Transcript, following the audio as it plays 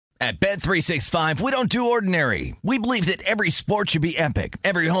At Bet365, we don't do ordinary. We believe that every sport should be epic.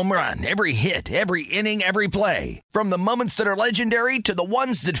 Every home run, every hit, every inning, every play. From the moments that are legendary to the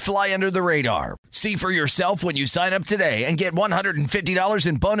ones that fly under the radar. See for yourself when you sign up today and get $150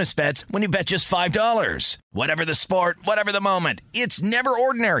 in bonus bets when you bet just $5. Whatever the sport, whatever the moment, it's never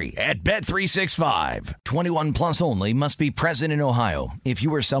ordinary at Bet365. 21 plus only. Must be present in Ohio. If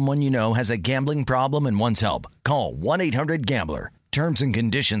you or someone you know has a gambling problem and wants help, call 1-800-GAMBLER. Terms and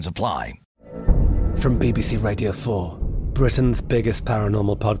conditions apply. From BBC Radio 4, Britain's biggest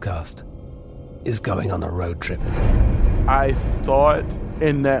paranormal podcast is going on a road trip. I thought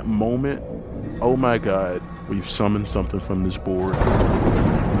in that moment, oh my God, we've summoned something from this board.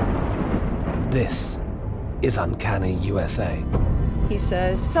 This is Uncanny USA. He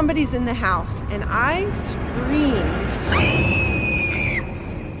says, somebody's in the house, and I screamed.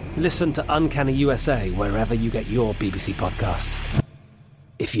 Listen to Uncanny USA wherever you get your BBC podcasts,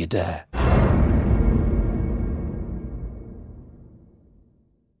 if you dare.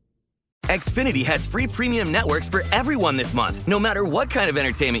 Xfinity has free premium networks for everyone this month, no matter what kind of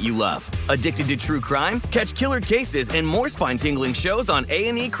entertainment you love. Addicted to true crime? Catch killer cases and more spine-tingling shows on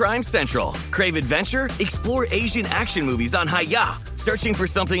A&E Crime Central. Crave adventure? Explore Asian action movies on Hi-YAH. Searching for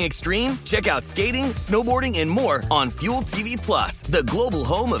something extreme? Check out skating, snowboarding, and more on Fuel TV Plus, the global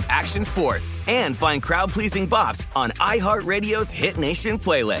home of action sports. And find crowd-pleasing bops on iHeartRadio's Hit Nation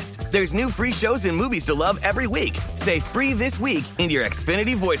playlist. There's new free shows and movies to love every week. Say free this week in your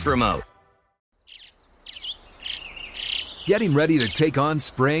Xfinity voice remote. Getting ready to take on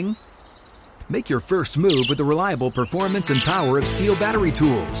spring? Make your first move with the reliable performance and power of Steel battery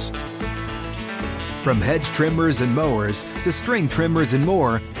tools. From hedge trimmers and mowers to string trimmers and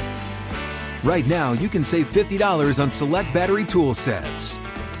more, right now you can save $50 on select battery tool sets.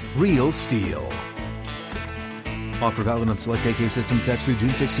 Real Steel. Offer valid on select AK system sets through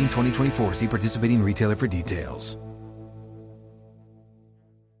June 16, 2024. See participating retailer for details.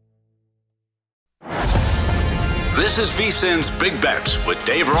 This is VSiN's Big Bets with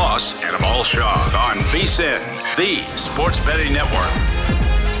Dave Ross and Amal Shaw on VSiN, the Sports Betting Network.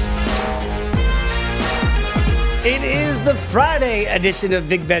 It is the Friday edition of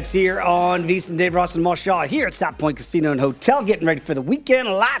Big Bets here on VSiN. Dave Ross and Amal Shaw here at Stop Point Casino and Hotel, getting ready for the weekend.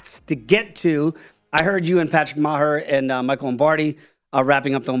 Lots to get to. I heard you and Patrick Maher and Michael Lombardi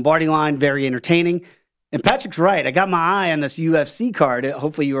wrapping up the Lombardi line. Very entertaining. And Patrick's right. I got my eye on this UFC card.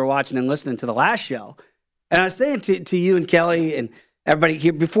 Hopefully you were watching and listening to the last show. And I was saying to you and Kelly and everybody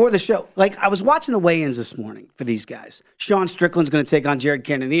here before the show, like I was watching the weigh-ins this morning for these guys. Sean Strickland's going to take on Jared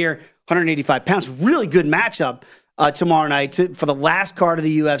Cannonier, 185 pounds. Really good matchup tomorrow night for the last card of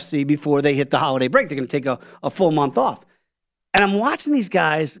the UFC before they hit the holiday break. They're going to take a full month off. And I'm watching these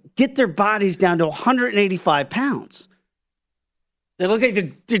guys get their bodies down to 185 pounds. They look like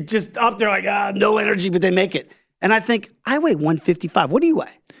they're just up there like, no energy, but they make it. And I think, I weigh 155. What do you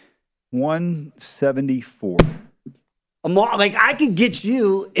weigh? 174. Like I could get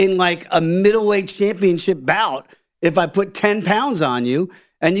you in like a middleweight championship bout if I put 10 pounds on you,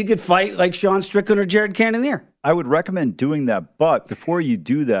 and you could fight like Sean Strickland or Jared Cannonier. I would recommend doing that, but before you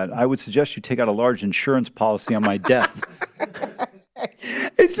do that, I would suggest you take out a large insurance policy on my death.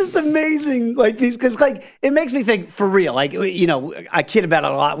 It's just amazing, like these, because like it makes me think for real. Like, you know, I kid about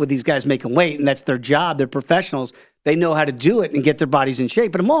it a lot with these guys making weight, and that's their job. They're professionals. They know how to do it and get their bodies in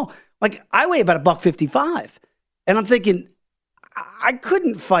shape. But I'm all like, I weigh about $155, and I'm thinking I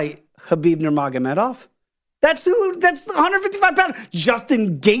couldn't fight Khabib Nurmagomedov. That's 155 pounds.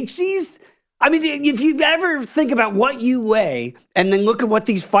 Justin Gaethje's. I mean, if you ever think about what you weigh and then look at what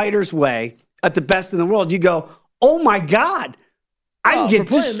these fighters weigh at the best in the world, you go, oh my God. I get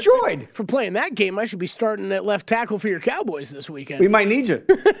destroyed. For playing that game, I should be starting at left tackle for your Cowboys this weekend. We might need you.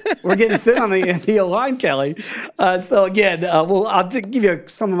 We're getting thin on the O-line, Kelly. So, again, I'll give you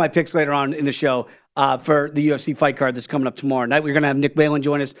some of my picks later on in the show for the UFC fight card that's coming up tomorrow night. We're going to have Nick Whalen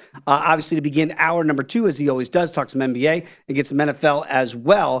join us, obviously, to begin hour number 2, as he always does, talk some NBA and get some NFL as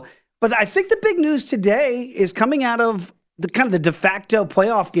well. But I think the big news today is coming out of the kind of the de facto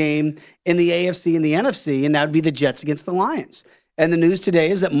playoff game in the AFC and the NFC, and that would be the Jets against the Lions. And the news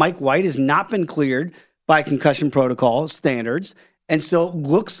today is that Mike White has not been cleared by concussion protocol standards. And so it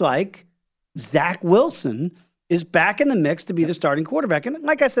looks like Zach Wilson is back in the mix to be the starting quarterback. And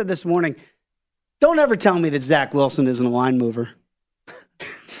like I said this morning, don't ever tell me that Zach Wilson isn't a line mover.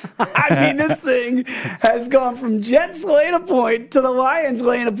 I mean, this thing has gone from Jets laying a point to the Lions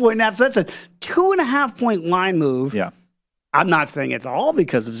laying a point and a half. So that's a 2.5-point line move. Yeah. I'm not saying it's all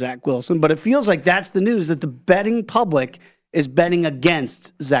because of Zach Wilson, but it feels like that's the news, that the betting public is betting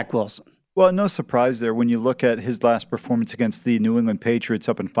against Zach Wilson. Well, no surprise there when you look at his last performance against the New England Patriots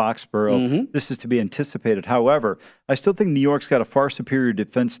up in Foxborough. This is to be anticipated. However, I still think New York's got a far superior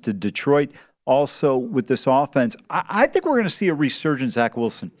defense to Detroit. Also, with this offense, I think we're going to see a resurgent Zach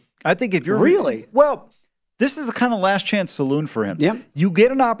Wilson. I think if you're really this is the kind of last chance saloon for him. Yep. You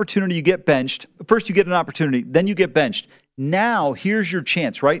get an opportunity, you get benched. First, you get an opportunity, then you get benched. Now, here's your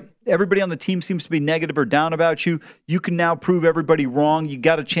chance, right? Everybody on the team seems to be negative or down about you. You can now prove everybody wrong. You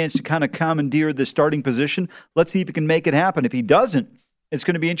got a chance to kind of commandeer the starting position. Let's see if he can make it happen. If he doesn't, it's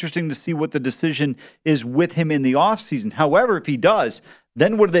going to be interesting to see what the decision is with him in the offseason. However, if he does,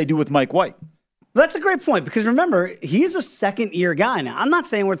 then what do they do with Mike White? That's a great point because remember, he's a second-year guy now. I'm not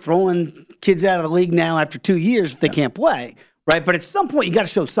saying we're throwing kids out of the league now after 2 years if they can't play, right? But at some point, you got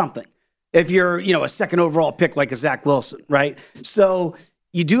to show something. If you're, a second overall pick like a Zach Wilson, right? So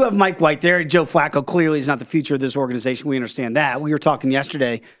you do have Mike White there. Joe Flacco clearly is not the future of this organization. We understand that. We were talking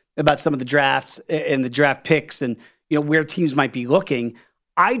yesterday about some of the drafts and the draft picks and, where teams might be looking.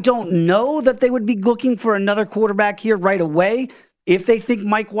 I don't know that they would be looking for another quarterback here right away. If they think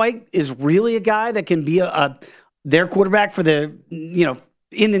Mike White is really a guy that can be their quarterback for the,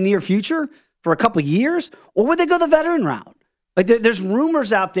 in the near future for a couple of years, or would they go the veteran route? Like there's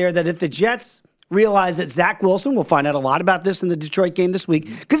rumors out there that if the Jets realize that Zach Wilson, we'll find out a lot about this in the Detroit game this week,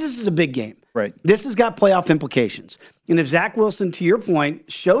 because this is a big game. Right. This has got playoff implications. And if Zach Wilson, to your point,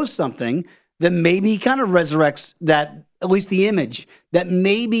 shows something, then maybe he kind of resurrects that, at least the image, that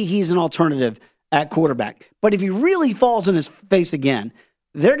maybe he's an alternative at quarterback. But if he really falls on his face again,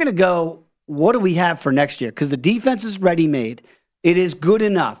 they're going to go, what do we have for next year? Because the defense is ready-made. It is good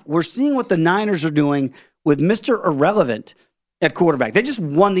enough. We're seeing what the Niners are doing with Mr. Irrelevant at quarterback. They just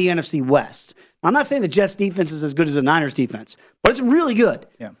won the NFC West. I'm not saying the Jets defense is as good as the Niners defense, but it's really good.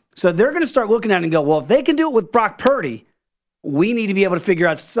 Yeah. So they're going to start looking at it and go, well, if they can do it with Brock Purdy, we need to be able to figure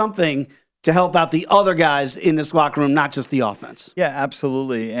out something to help out the other guys in this locker room, not just the offense. Yeah,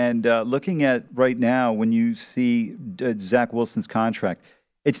 absolutely. And looking at right now, when you see Zach Wilson's contract,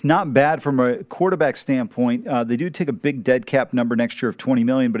 it's not bad from a quarterback standpoint. They do take a big dead cap number next year of $20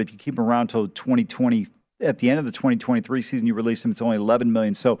 million, but if you keep him around till 2020, at the end of the 2023 season, you release him, it's only $11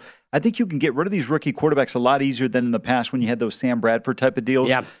 million. So I think you can get rid of these rookie quarterbacks a lot easier than in the past when you had those Sam Bradford type of deals.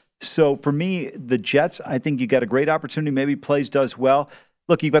 Yeah. So for me, the Jets, I think you got a great opportunity. Maybe plays does well.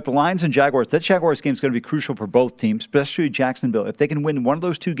 Look, you've got the Lions and Jaguars. That Jaguars game is going to be crucial for both teams, especially Jacksonville. If they can win one of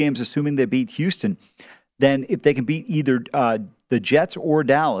those two games, assuming they beat Houston, then if they can beat either the Jets or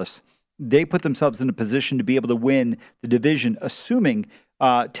Dallas, they put themselves in a position to be able to win the division, assuming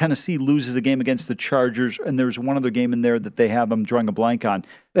Tennessee loses a game against the Chargers, and there's one other game in there that they have. I'm drawing a blank on.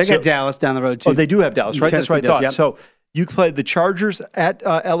 They got Dallas down the road, too. Oh, they do have Dallas, right? Tennessee That's what I thought. Yep. So you play the Chargers at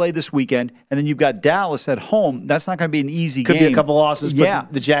L.A. this weekend, and then you've got Dallas at home. That's not going to be an easy game. Could be a couple losses,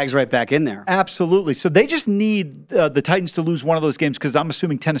 but the Jags right back in there. Absolutely. So they just need the Titans to lose one of those games because I'm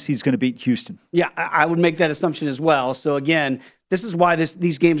assuming Tennessee's going to beat Houston. Yeah, I would make that assumption as well. So, again, this is why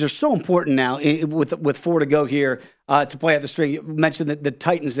these games are so important now with 4 to go here to play at the string. You mentioned that the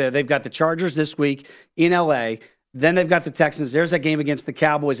Titans there. They've got the Chargers this week in L.A., then they've got the Texans. There's that game against the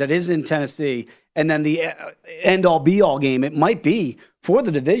Cowboys that is in Tennessee. And then the end-all, be-all game, it might be for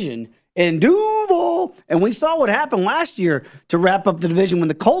the division in Duval. And we saw what happened last year to wrap up the division when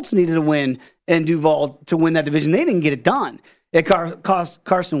the Colts needed a win in Duval to win that division. They didn't get it done. It cost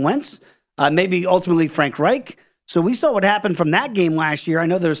Carson Wentz, maybe ultimately Frank Reich. So we saw what happened from that game last year. I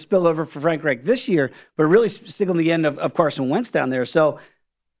know there's spillover for Frank Reich this year, but really sticking the end of Carson Wentz down there. So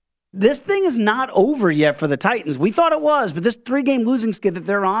this thing is not over yet for the Titans. We thought it was, but this 3-game losing skid that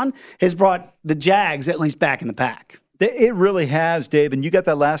they're on has brought the Jags at least back in the pack. It really has, Dave. And you got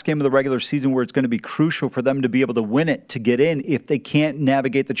that last game of the regular season where it's going to be crucial for them to be able to win it, to get in if they can't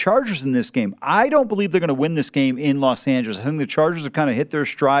navigate the Chargers in this game. I don't believe they're going to win this game in Los Angeles. I think the Chargers have kind of hit their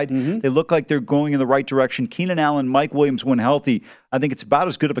stride. Mm-hmm. They look like they're going in the right direction. Keenan Allen, Mike Williams, when healthy, I think it's about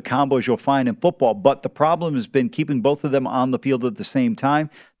as good of a combo as you'll find in football. But the problem has been keeping both of them on the field at the same time.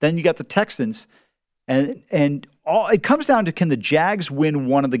 Then you got the Texans. And it comes down to, can the Jags win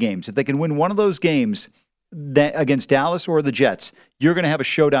one of the games? If they can win one of those games against Dallas or the Jets, you're going to have a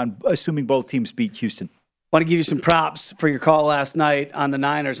showdown, assuming both teams beat Houston. I want to give you some props for your call last night on the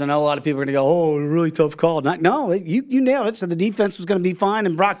Niners. I know a lot of people are going to go, oh, really tough call. No, you nailed it. So the defense was going to be fine,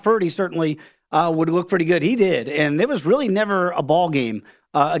 and Brock Purdy certainly would look pretty good. He did. And there was really never a ball game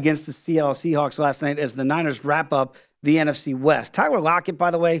against the Seattle Seahawks last night as the Niners wrap up the NFC West. Tyler Lockett, by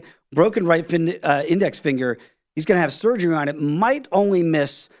the way, broken right index finger. He's going to have surgery on it. Might only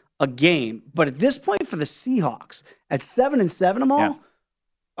miss a game. But at this point for the Seahawks, at 7-7 Amal,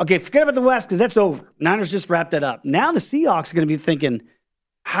 okay, forget about the West because that's over. Niners just wrapped that up. Now the Seahawks are going to be thinking,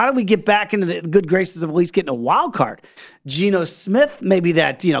 how do we get back into the good graces of at least getting a wild card? Geno Smith, maybe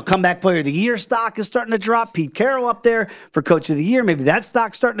that, comeback player of the year stock is starting to drop. Pete Carroll up there for coach of the year. Maybe that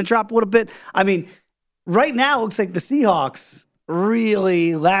stock's starting to drop a little bit. I mean, right now it looks like the Seahawks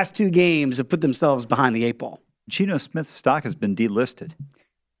really last 2 games have put themselves behind the 8 ball. Geno Smith's stock has been delisted.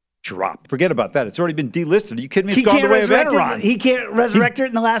 Drop. Forget about that. It's already been delisted. Are you kidding me? It's gone the way of Enron. He can't resurrect it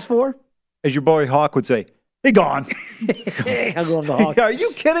in the last 4? As your boy Hawk would say, he gone. I love the Hawk. Are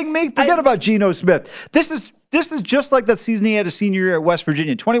you kidding me? Forget about Geno Smith. This is just like that season he had a senior year at West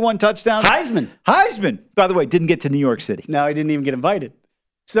Virginia. 21 touchdowns. Heisman. By the way, didn't get to New York City. No, he didn't even get invited.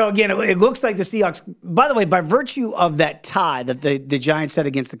 So, again, it looks like the Seahawks, by the way, by virtue of that tie that the Giants had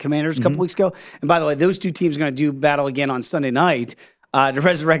against the Commanders a couple weeks ago, and by the way, those 2 teams are going to do battle again on Sunday night to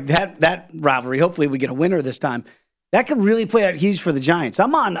resurrect that rivalry. Hopefully we get a winner this time. That could really play out huge for the Giants.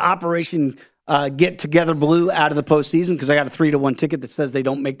 I'm on Operation Get Together Blue out of the postseason because I got a 3-1 ticket that says they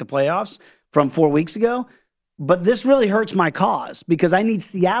don't make the playoffs from 4 weeks ago. But this really hurts my cause because I need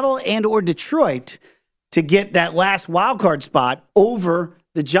Seattle and or Detroit to get that last wild card spot over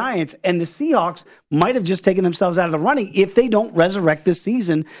the Giants, and the Seahawks might have just taken themselves out of the running if they don't resurrect this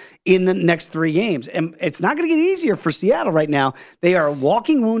season in the next 3 games. And it's not going to get easier for Seattle right now. They are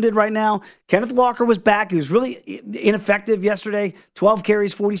walking wounded right now. Kenneth Walker was back. He was really ineffective yesterday. 12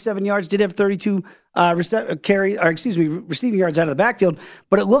 carries, 47 yards. Did have 32 receiving yards out of the backfield.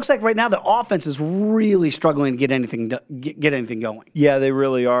 But it looks like right now the offense is really struggling to get anything going. Yeah, they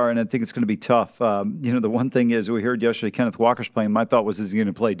really are, and I think it's going to be tough. The one thing is we heard yesterday Kenneth Walker's playing. My thought was, is he going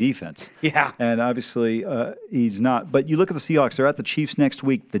to play defense? Yeah. And obviously he's not. But you look at the Seahawks. They're at the Chiefs next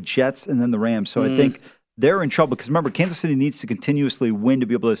week, the Jets, and then the Rams. So I think they're in trouble because remember, Kansas City needs to continuously win to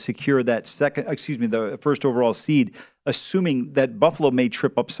be able to secure that the first overall seed, assuming that Buffalo may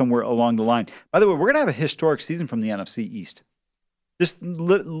trip up somewhere along the line. By the way, we're going to have a historic season from the NFC East. This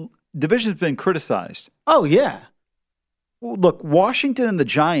division has been criticized. Oh, yeah. Look, Washington and the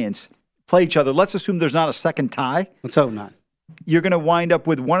Giants play each other. Let's assume there's not a second tie. Let's hope not. You're going to wind up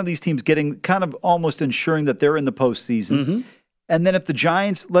with one of these teams getting kind of almost ensuring that they're in the postseason. Mm-hmm. And then if the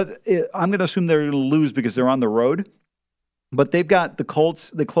Giants, I'm going to assume they're going to lose because they're on the road. But they've got the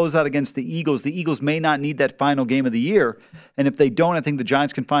Colts. They close out against the Eagles. The Eagles may not need that final game of the year. And if they don't, I think the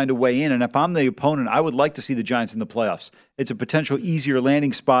Giants can find a way in. And if I'm the opponent, I would like to see the Giants in the playoffs. It's a potential easier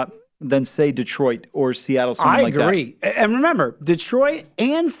landing spot than, say, Detroit or Seattle, something like that. I agree. And remember, Detroit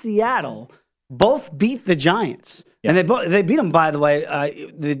and Seattle both beat the Giants. Yeah. And they beat them, by the way.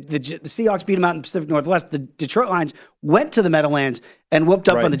 The Seahawks beat them out in the Pacific Northwest. The Detroit Lions went to the Meadowlands and whooped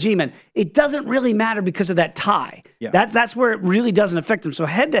up on the G-Men. It doesn't really matter because of that tie. Yeah. That's where it really doesn't affect them. So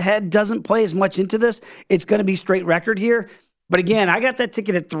head-to-head doesn't play as much into this. It's going to be straight record here. But again, I got that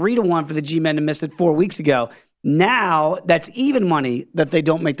ticket at 3-1 for the G-Men to miss it 4 weeks ago. Now that's even money that they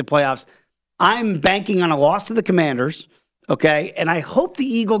don't make the playoffs. I'm banking on a loss to the Commanders. Okay, and I hope the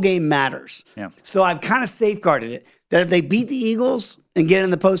Eagle game matters. Yeah. So I've kind of safeguarded it that if they beat the Eagles and get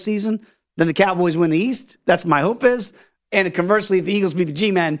in the postseason, then the Cowboys win the East. That's what my hope is. And conversely, if the Eagles beat the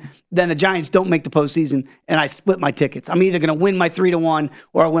G-Men, then the Giants don't make the postseason, and I split my tickets. I'm either going to win my 3-1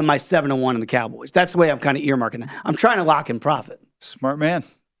 or I win my 7-1 in the Cowboys. That's the way I'm kind of earmarking that. I'm trying to lock in profit. Smart man.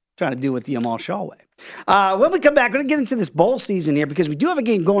 Trying to do it the Amal Shaw way. When we come back, we're going to get into this bowl season here because we do have a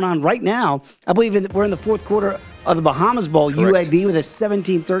game going on right now. I believe we're in the fourth quarter of the Bahamas Bowl. Correct. UAB with a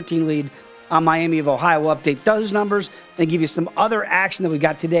 17-13 lead on Miami of Ohio. We'll update those numbers and give you some other action that we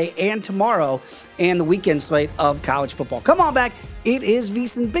got today and tomorrow and the weekend slate of college football. Come on back. It is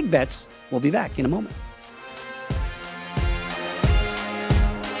VSiN Big Bets. We'll be back in a moment.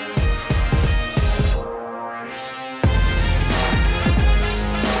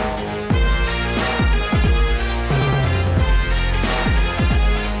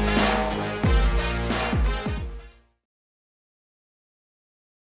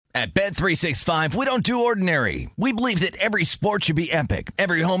 At Bet365, we don't do ordinary. We believe that every sport should be epic.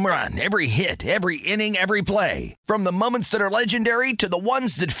 Every home run, every hit, every inning, every play. From the moments that are legendary to the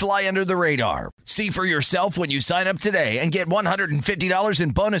ones that fly under the radar. See for yourself when you sign up today and get $150 in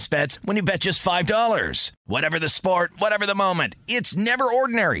bonus bets when you bet just $5. Whatever the sport, whatever the moment, it's never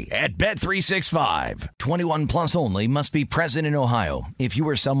ordinary at Bet365. 21 plus only. Must be present in Ohio. If you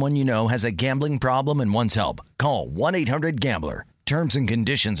or someone you know has a gambling problem and wants help, call 1-800-GAMBLER. Terms and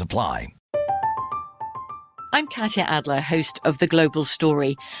conditions apply. I'm Katya Adler, host of The Global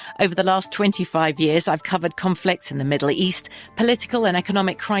Story. Over the last 25 years, I've covered conflicts in the Middle East, political and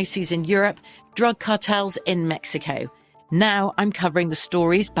economic crises in Europe, drug cartels in Mexico. Now I'm covering the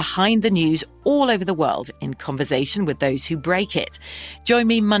stories behind the news all over the world in conversation with those who break it. Join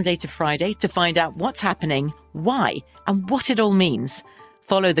me Monday to Friday to find out what's happening, why, and what it all means.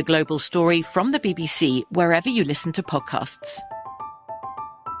 Follow The Global Story from the BBC wherever you listen to podcasts.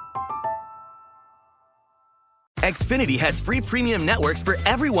 Xfinity has free premium networks for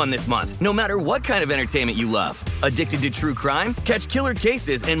everyone this month, no matter what kind of entertainment you love. Addicted to true crime? Catch killer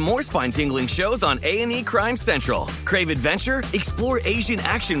cases and more spine-tingling shows on A&E Crime Central. Crave adventure? Explore Asian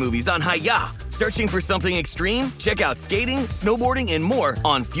action movies on Hi-YAH. Searching for something extreme? Check out skating, snowboarding, and more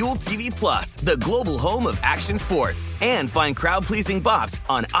on Fuel TV Plus, the global home of action sports. And find crowd-pleasing bops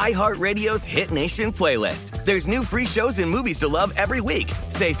on iHeartRadio's Hit Nation playlist. There's new free shows and movies to love every week.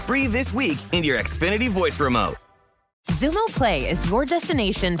 Say free this week in your Xfinity voice remote. Xumo Play is your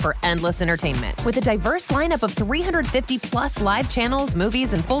destination for endless entertainment. With a diverse lineup of 350 plus live channels,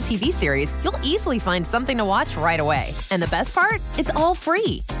 movies, and full TV series, you'll easily find something to watch right away. And the best part? It's all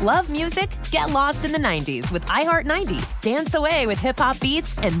free. Love music? Get lost in the 90s with iHeart 90s, dance away with hip-hop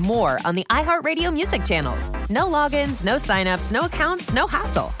beats, and more on the iHeartRadio music channels. No logins, no signups, no accounts, no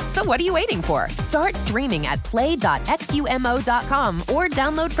hassle. So what are you waiting for? Start streaming at play.xumo.com or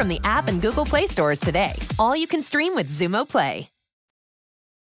download from the app and Google Play stores today. All you can stream with Xumo Play.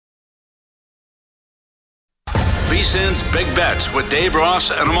 VSiN's Big Bets with Dave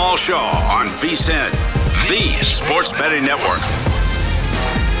Ross and Amal Shaw on VSiN, the sports betting network.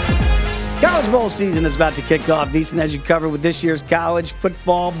 College Bowl season is about to kick off. VSiN has you covered with this year's College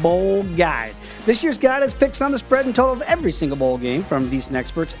Football Bowl Guide. This year's guide has picks on the spread and total of every single bowl game from VSiN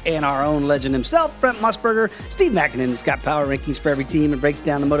experts and our own legend himself, Brent Musburger. Steve McKinnon has got power rankings for every team and breaks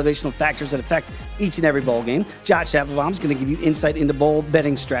down the motivational factors that affect each and every bowl game. Josh Applebaum is going to give you insight into bowl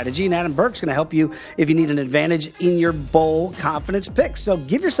betting strategy, and Adam Burke's going to help you if you need an advantage in your bowl confidence picks. So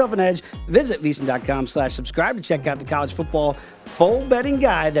give yourself an edge. Visit VSiN.com/subscribe to check out the College Football Bowl Betting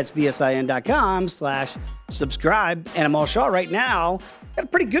Guide. That's VSIN.com/subscribe. And Amal Shaw right now got a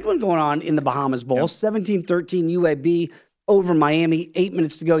pretty good one going on in the Bahamas Bowl. 17-13 UAB over Miami. 8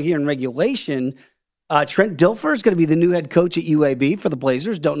 minutes to go here in regulation. Trent Dilfer is going to be the new head coach at UAB for the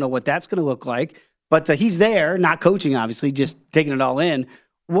Blazers. Don't know what that's going to look like. But he's there, not coaching, obviously, just taking it all in.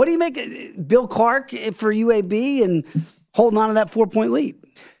 What do you make Bill Clark for UAB and holding on to that 4-point lead?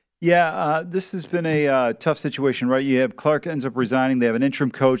 Yeah, this has been a tough situation, right? You have Clark ends up resigning. They have an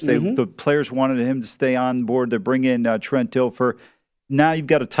interim coach. The players wanted him to stay on board. They bring in Trent Dilfer. Now you've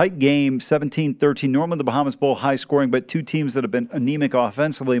got a tight game, 17-13. Normally the Bahamas Bowl high scoring, but two teams that have been anemic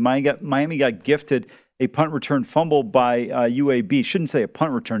offensively. Miami got gifted a punt return fumble by UAB. Shouldn't say a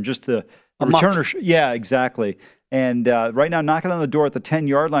punt return, just a returner. Yeah, exactly. And right now knocking on the door at the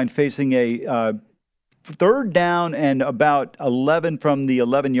 10-yard line, facing a third down and about 11 from the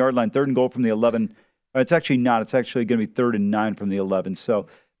 11-yard line, third and goal from the 11. It's actually not. It's actually going to be 3rd and 9 from the 11. So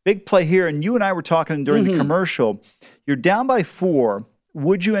big play here. And you and I were talking during the commercial. You're down by 4.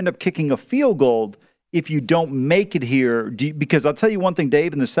 Would you end up kicking a field goal if you don't make it here? Because I'll tell you one thing,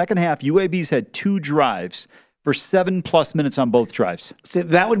 Dave. In the second half, UAB's had 2 drives for 7+ minutes on both drives. So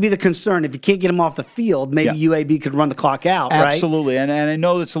that would be the concern. If you can't get them off the field, maybe UAB could run the clock out, right? Absolutely. And I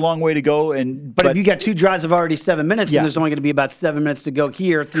know it's a long way to go. But if you got 2 drives of already 7 minutes, then there's only going to be about 7 minutes to go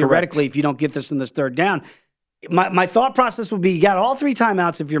here, theoretically, if you don't get this in this 3rd down. My thought process would be you got all 3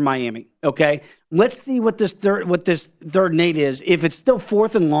 timeouts if you're Miami, okay? Let's see what this third and 8 is. If it's still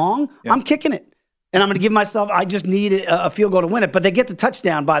 4th and long, I'm kicking it. And I'm going to give myself, I just need a field goal to win it. But they get the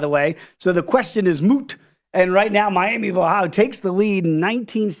touchdown, by the way. So the question is moot. And right now, Miami of Ohio takes the lead in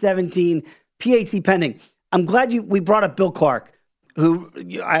 19-17, PAT pending. I'm glad we brought up Bill Clark, who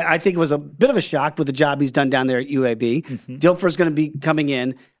I think was a bit of a shock with the job he's done down there at UAB. Dilfer's going to be coming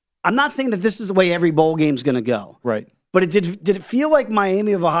in. I'm not saying that this is the way every bowl game's going to go. Right. But did it feel like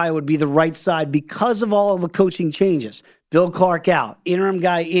Miami of Ohio would be the right side because of all of the coaching changes? Bill Clark out, interim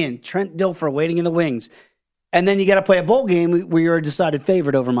guy in, Trent Dilfer waiting in the wings. And then you got to play a bowl game where you're a decided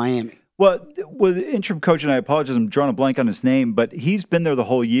favorite over Miami. Well, with interim coach, and I apologize, I'm drawing a blank on his name, but he's been there the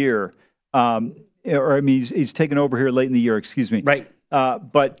whole year. He's taken over here late in the year, excuse me. Right.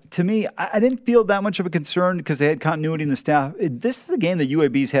 But to me, I didn't feel that much of a concern because they had continuity in the staff. This is a game that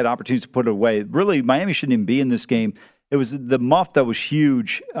UAB's had opportunities to put it away. Really, Miami shouldn't even be in this game. It was the muff that was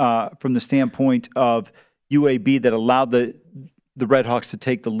huge from the standpoint of UAB that allowed the Redhawks to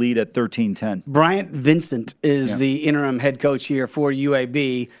take the lead at 13-10. Bryant Vincent is the interim head coach here for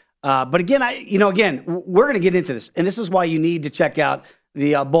UAB. But again, we're going to get into this. And this is why you need to check out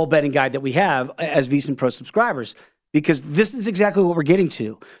the bowl betting guide that we have as VSiN Pro subscribers, because this is exactly what we're getting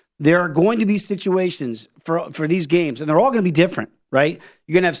to. There are going to be situations for these games, and they're all going to be different, right?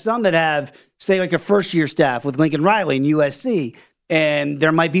 You're going to have some that have, say, like a first-year staff with Lincoln Riley and USC, and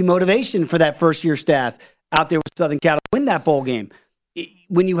there might be motivation for that first-year staff out there with Southern Cal to win that bowl game.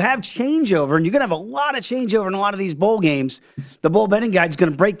 when you have changeover, and you're going to have a lot of changeover in a lot of these bowl games, the bowl betting guide is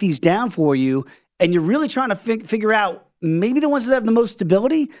going to break these down for you, and you're really trying to figure out maybe the ones that have the most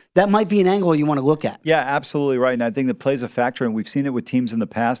stability, that might be an angle you want to look at. Yeah, absolutely right. And I think that plays a factor, and we've seen it with teams in the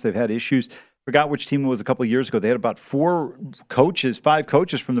past. They've had issues. Forgot which team it was a couple of years ago. They had about 5 coaches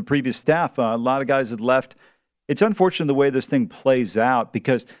from the previous staff. A lot of guys had left. It's unfortunate the way this thing plays out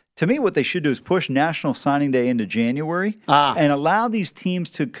because, to me, what they should do is push National Signing Day into January and allow these teams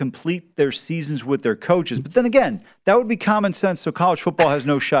to complete their seasons with their coaches. But then again, that would be common sense, so college football has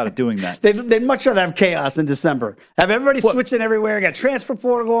no shot at doing that. They'd much rather have chaos in December. Have everybody switching everywhere, got transfer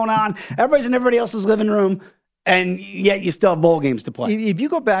portal going on, everybody's in everybody else's living room, and yet you still have bowl games to play. If you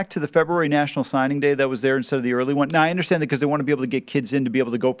go back to the February National Signing Day that was there instead of the early one, now I understand that because they want to be able to get kids in to be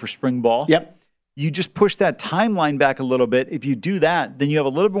able to go for spring ball. Yep. You just push that timeline back a little bit. If you do that, then you have a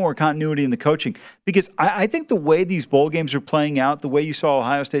little bit more continuity in the coaching. Because I think the way these bowl games are playing out, the way you saw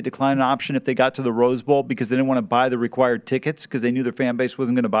Ohio State decline an option if they got to the Rose Bowl because they didn't want to buy the required tickets because they knew their fan base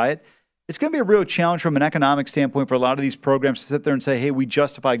wasn't going to buy it, it's going to be a real challenge from an economic standpoint for a lot of these programs to sit there and say, hey, we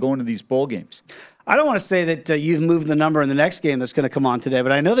justify going to these bowl games. I don't want to say that you've moved the number in the next game that's going to come on today,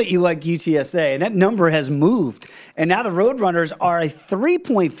 but I know that you like UTSA, and that number has moved. And now the Roadrunners are a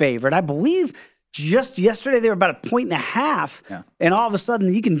 3-point favorite. I believe just yesterday they were about 1.5 points, and all of a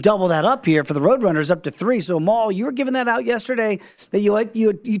sudden you can double that up here for the Roadrunners up to 3. So, Maul, you were giving that out yesterday that you like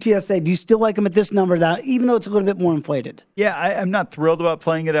UTSA. Do you still like them at this number, that even though it's a little bit more inflated? Yeah, I'm not thrilled about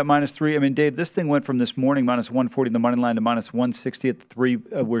playing it at -3. I mean, Dave, this thing went from this morning -140 in the money line to -160 at the 3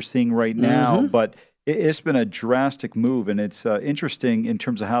 we're seeing right now, but it's been a drastic move, and it's interesting in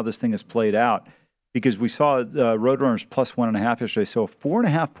terms of how this thing has played out. Because we saw Roadrunners +1.5 yesterday, so a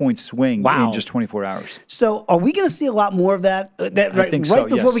 4.5-point swing in just 24 hours. So, are we going to see a lot more of that? I think so,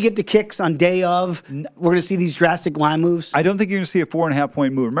 before we get to kicks on day of, we're going to see these drastic line moves? I don't think you're going to see a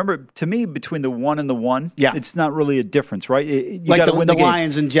 4.5-point move. Remember, to me, between the 1 and the 1, it's not really a difference, right? You like got to win the game.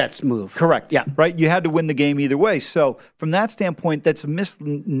 Lions and Jets move. Correct. Yeah. Right? You had to win the game either way. So, from that standpoint, that's a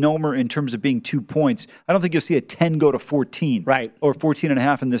misnomer in terms of being 2 points. I don't think you'll see a 10 go to 14. Right. Or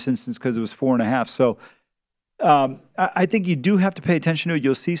 14.5 in this instance because it was 4.5. So, I think you do have to pay attention to it.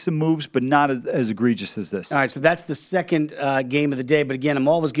 You'll see some moves, but not as egregious as this. All right, so that's the second game of the day. But again, I'm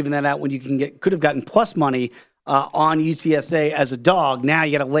always giving that out when you could have gotten plus money on UTSA as a dog. Now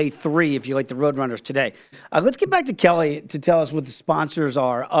you got to lay 3 if you like the Roadrunners today. Let's get back to Kelly to tell us what the sponsors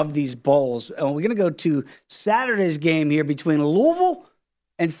are of these bowls. We're going to go to Saturday's game here between Louisville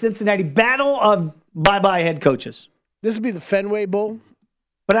and Cincinnati. Battle of bye-bye head coaches. This would be the Fenway Bowl.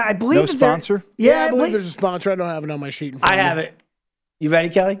 But I believe no sponsor? Yeah, I believe there's a sponsor. I don't have it on my sheet in front of me. I have it. You ready,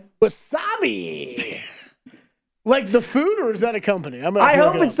 Kelly? Wasabi. Like the food, or is that a company? I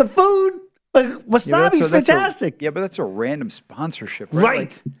hope it's the food. Like, wasabi's fantastic. But that's a random sponsorship,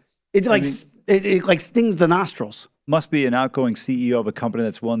 right? It's like it like stings the nostrils. Must be an outgoing CEO of a company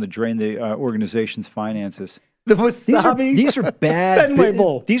that's willing to drain the organization's finances. The wasabi. These are bad. Fenway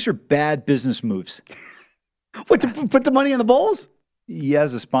Bowl. These are bad business moves. What, to put the money in the bowls? Yeah,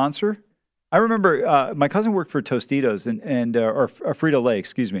 as a sponsor. I remember my cousin worked for Tostitos or Frito-Lay,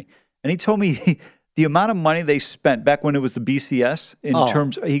 excuse me, and he told me the amount of money they spent back when it was the BCS in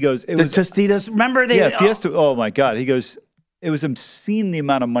terms. He goes, it was Tostitos. Remember they? Yeah, Fiesta. Oh my God, he goes. It was obscene the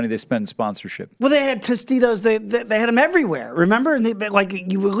amount of money they spent in sponsorship. Well, they had Tostitos. They had them everywhere. Remember, and like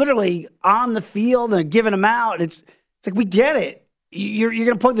you were literally on the field and giving them out. It's like we get it. You're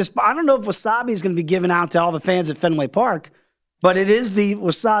going to put this. I don't know if wasabi is going to be given out to all the fans at Fenway Park. But it is the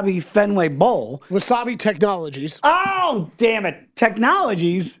Wasabi Fenway Bowl. Wasabi Technologies. Oh, damn it.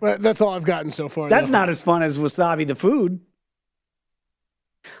 Technologies? Well, that's all I've gotten so far. That's not as fun as Wasabi the food.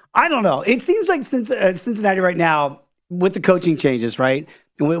 I don't know. It seems like Cincinnati right now, with the coaching changes, right?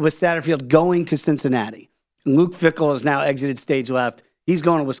 And with Satterfield going to Cincinnati. Luke Fickell has now exited stage left. He's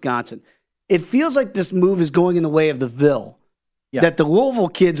going to Wisconsin. It feels like this move is going in the way of the Ville. Yeah. That the Louisville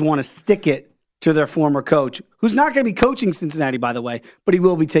kids want to stick it to their former coach, who's not going to be coaching Cincinnati, by the way, but he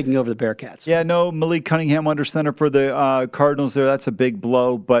will be taking over the Bearcats. Yeah, no, Malik Cunningham under center for the Cardinals there. That's a big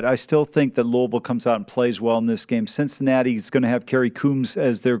blow, but I still think that Louisville comes out and plays well in this game. Cincinnati is going to have Kerry Coombs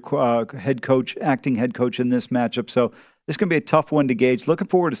as their head coach, acting head coach in this matchup, so it's going to be a tough one to gauge. Looking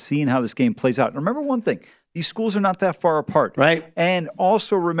forward to seeing how this game plays out. And remember one thing. These schools are not that far apart. Right. And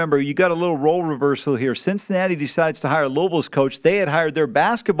also remember, you got a little role reversal here. Cincinnati decides to hire Louisville's coach. They had hired their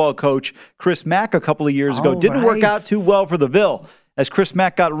basketball coach, Chris Mack, a couple of years ago. Didn't work out too well for the Ville as Chris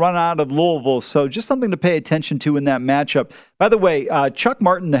Mack got run out of Louisville. So just something to pay attention to in that matchup. By the way, Chuck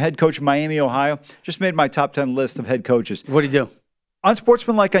Martin, the head coach of Miami, Ohio, just made my top 10 list of head coaches. What did he do?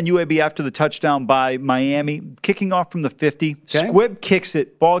 Unsportsmanlike on UAB after the touchdown by Miami, kicking off from the 50. Okay. Squibb kicks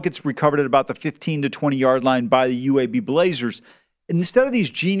it. Ball gets recovered at about the 15 to 20-yard line by the UAB Blazers. And instead of these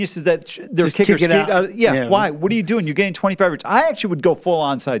geniuses that they're kickers, kick it out. Yeah, why? What are you doing? You're getting 25 yards. I actually would go full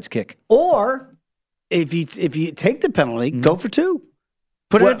onside kick. Or if you take the penalty, go for 2.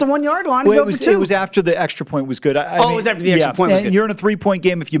 Put it at the 1 yard line and go for 2. It was after the extra point was good. It was after the extra point was good. You're in a 3-point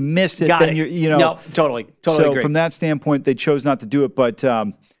game. If you missed it, then you're, No, totally so agree. From that standpoint, they chose not to do it. But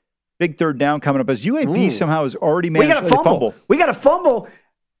big third down coming up as UAB somehow has already managed to fumble. We got a fumble.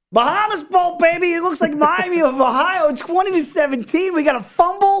 Bahamas Bowl, baby. It looks like Miami of Ohio. It's 20-17. We got a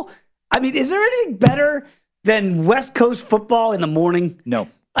fumble. I mean, is there anything better than West Coast football in the morning? No.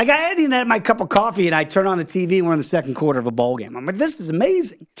 Like, I hadn't even had my cup of coffee, and I turn on the TV, and we're in the second quarter of a bowl game. I'm like, this is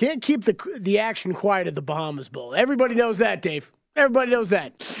amazing. Can't keep the action quiet at the Bahamas Bowl. Everybody knows that, Dave. Everybody knows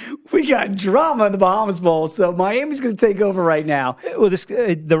that. We got drama in the Bahamas Bowl, so Miami's going to take over right now. Well,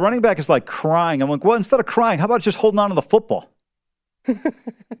 the running back is like crying. I'm like, well, instead of crying, how about just holding on to the football?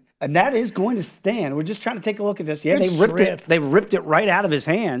 And that is going to stand. We're just trying to take a look at this. Yeah, they ripped it right out of his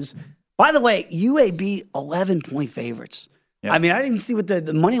hands. By the way, UAB 11-point favorites. Yeah. I mean, I didn't see what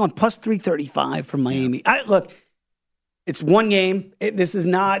the money on plus 335 from Miami. Look, it's one game. This is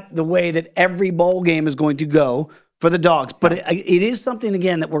not the way that every bowl game is going to go for the Dogs. But it is something,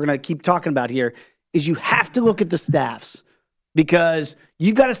 again, that we're going to keep talking about here, is you have to look at the staffs because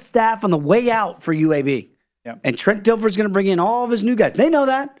you've got a staff on the way out for UAB. Yeah. And Trent Dilfer's going to bring in all of his new guys. They know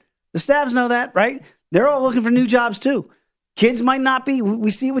that. The staffs know that, right? They're all looking for new jobs, too. Kids might not be. We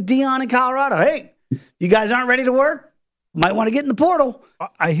see it with Dion in Colorado. Hey, you guys aren't ready to work? Might want to get in the portal.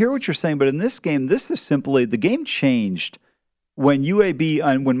 I hear what you're saying, but in this game, this is simply the game changed when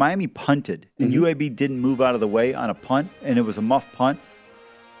when Miami punted and UAB didn't move out of the way on a punt, and it was a muff punt.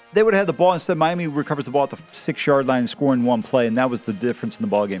 They would have had the ball. Instead, Miami recovers the ball at the 6-yard line and score in one play, and that was the difference in the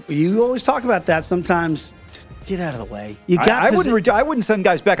ball game. You always talk about that. Sometimes just get out of the way. I wouldn't send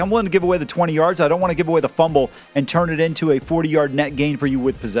guys back. I'm willing to give away the 20 yards. I don't want to give away the fumble and turn it into a 40-yard net gain for you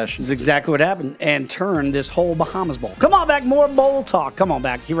with possession. That's exactly what happened, and turn this whole Bahamas Bowl. Come on back, more bowl talk. Come on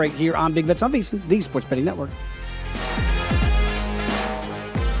back, right here on Big Bets on VSiN, the Sports Betting Network.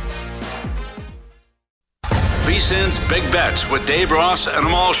 VSiN's Big Bets with Dave Ross and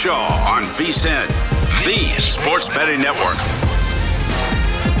Amal Shaw on VSiN, the Sports Betting Network.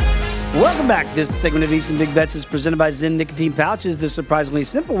 Welcome back. This segment of VSiN Big Bets is presented by Zyn Nicotine Pouches, the surprisingly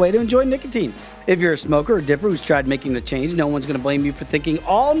simple way to enjoy nicotine. If you're a smoker or dipper who's tried making the change, no one's going to blame you for thinking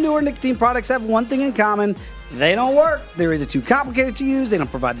all newer nicotine products have one thing in common. They don't work. They're either too complicated to use, they don't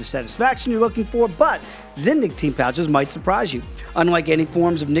provide the satisfaction you're looking for, but Zyn Nicotine Pouches might surprise you. Unlike any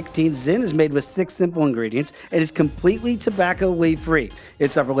forms of nicotine, Zyn is made with 6 simple ingredients and is completely tobacco leaf-free.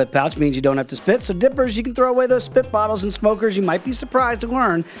 Its upper lip pouch means you don't have to spit, so dippers, you can throw away those spit bottles, and smokers, you might be surprised to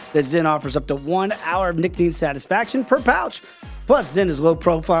learn that Zyn offers up to 1 hour of nicotine satisfaction per pouch. Plus, Zyn is low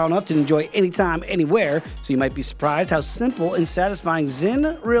profile enough to enjoy anytime, anywhere, so you might be surprised how simple and satisfying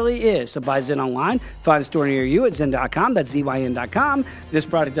Zyn really is. So buy Zyn online, find a store near you at Zyn.com, that's ZYN.com. This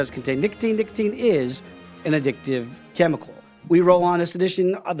product does contain nicotine. Nicotine is an addictive chemical. We roll on this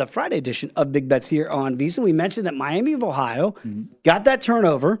edition of the Friday edition of Big Bets here on VSiN. We mentioned that Miami of Ohio got that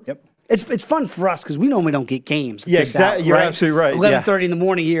turnover. Yep. It's fun for us because we normally don't get games. Yeah, exactly. You're absolutely right. 11:30 in the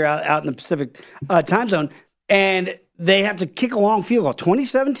morning here out in the Pacific time zone. And they have to kick a long field goal,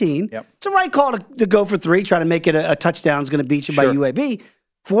 2017. Yep. It's a right call to go for 3, try to make it a touchdown. Is going to beat you by UAB.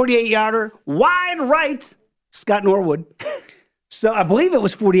 48-yarder, wide right, Scott Norwood. So I believe it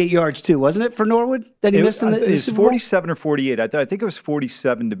was 48 yards too, wasn't it, for Norwood that he missed in the Super Bowl? 47 or 48. I think it was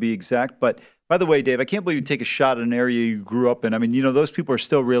 47 to be exact. But by the way, Dave, I can't believe you take a shot at an area you grew up in. I mean, those people are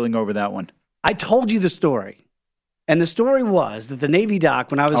still reeling over that one. I told you the story. And the story was that the Navy doc,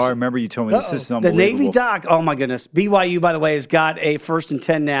 when I was... Oh, I remember you told me this. This is unbelievable. The Navy doc, oh my goodness. BYU, by the way, has got a 1st and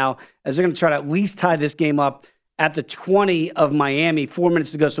 10 now, as they're going to try to at least tie this game up at the 20 of Miami, 4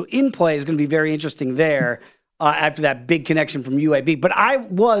 minutes to go. So in play is going to be very interesting there after that big connection from UAB. But I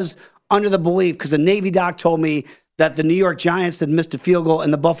was under the belief, because the Navy doc told me that the New York Giants had missed a field goal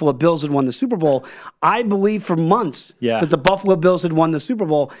and the Buffalo Bills had won the Super Bowl. I believed for months that the Buffalo Bills had won the Super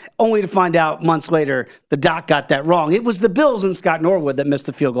Bowl, only to find out months later the doc got that wrong. It was the Bills and Scott Norwood that missed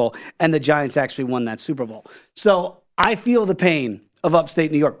the field goal, and the Giants actually won that Super Bowl. So I feel the pain of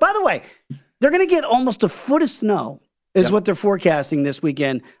upstate New York. By the way, they're going to get almost a foot of snow is what they're forecasting this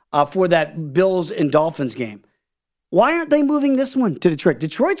weekend for that Bills and Dolphins game. Why aren't they moving this one to Detroit?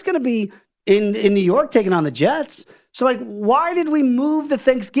 Detroit's going to be in New York taking on the Jets. So, why did we move the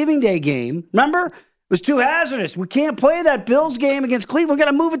Thanksgiving Day game? Remember? It was too hazardous. We can't play that Bills game against Cleveland. We've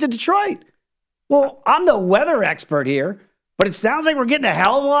got to move it to Detroit. Well, I'm no weather expert here, But it sounds like we're getting a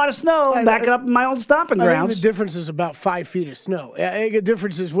hell of a lot of snow backing up in my old stomping grounds. I think the difference is about 5 feet of snow. I think the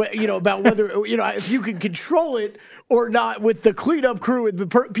difference is, about whether, if you can control it or not with the cleanup crew and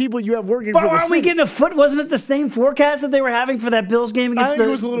the people you have working for the city. But aren't we getting a foot? Wasn't it the same forecast that they were having for that Bills game against I think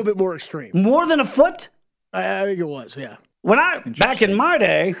it was a little bit more extreme. More than a foot? I think it was, yeah. Back in my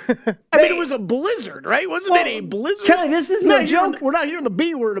day, it was a blizzard, right? Wasn't it a blizzard? Kelly, this is no joke. We're not hearing the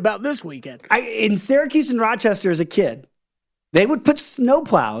B word about this weekend. In Syracuse and Rochester as a kid, they would put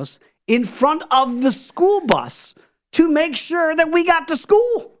snowplows in front of the school bus to make sure that we got to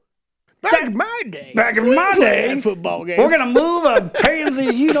school. Back in my day, football game. We're going to move a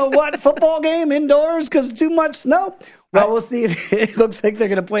pansy, football game indoors because too much snow. Well, we'll see. It looks like they're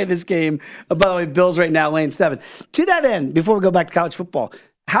going to play this game. By the way, Bills right now, lane 7. To that end, before we go back to college football,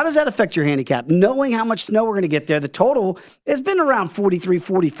 how does that affect your handicap? Knowing how much snow we're going to get there, the total has been around 43,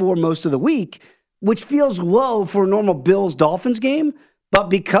 44 most of the week, which feels low for a normal Bills-Dolphins game. But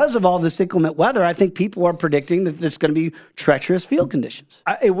because of all this inclement weather, I think people are predicting that this is going to be treacherous field conditions.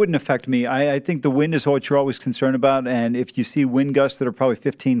 It wouldn't affect me. I think the wind is what you're always concerned about. And if you see wind gusts that are probably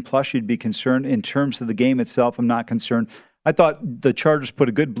 15 plus, you'd be concerned. In terms of the game itself, I'm not concerned. I thought the Chargers put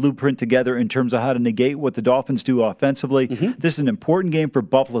a good blueprint together in terms of how to negate what the Dolphins do offensively. Mm-hmm. This is an important game for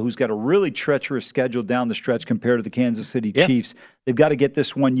Buffalo, who's got a really treacherous schedule down the stretch compared to the Kansas City Chiefs. They've got to get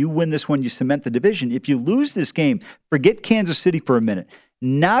this one. You win this one, you cement the division. If you lose this game, forget Kansas City for a minute.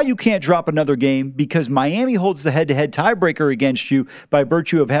 Now you can't drop another game because Miami holds the head-to-head tiebreaker against you by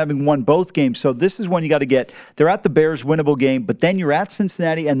virtue of having won both games. So this is one you got to get. They're at the Bears, winnable game, but then you're at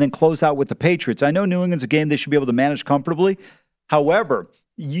Cincinnati and then close out with the Patriots. I know New England's a game they should be able to manage comfortably. However,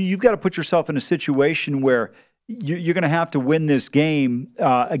 you've got to put yourself in a situation where you're going to have to win this game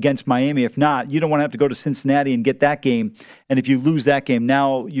against Miami. If not, you don't want to have to go to Cincinnati and get that game. And if you lose that game,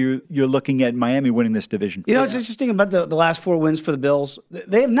 now you're looking at Miami winning this division. It's interesting about the last 4 wins for the Bills.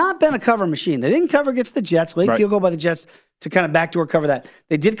 They have not been a cover machine. They didn't cover against the Jets. Late field goal by the Jets to kind of backdoor cover that.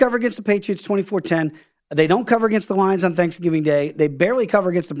 They did cover against the Patriots 24-10. They don't cover against the Lions on Thanksgiving Day. They barely cover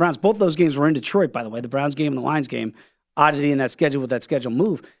against the Browns. Both those games were in Detroit, by the way, the Browns game and the Lions game. Oddity in that schedule with that schedule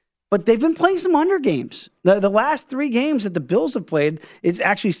move. But they've been playing some under games. The last 3 games that the Bills have played, it's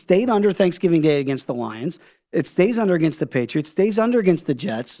actually stayed under Thanksgiving Day against the Lions. It stays under against the Patriots, stays under against the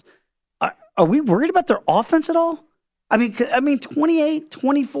Jets. Are we worried about their offense at all? I mean, 28,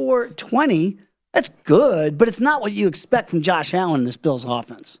 24, 20, that's good, but it's not what you expect from Josh Allen in this Bills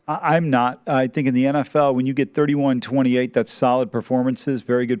offense. I'm not. I think in the NFL, when you get 31-28, that's solid performances,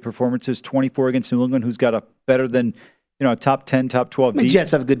 very good performances. 24 against New England, who's got a better than top 10, top 12 defense.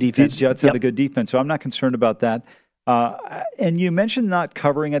 Jets have a good defense. Jets have a good defense, so I'm not concerned about that. And you mentioned not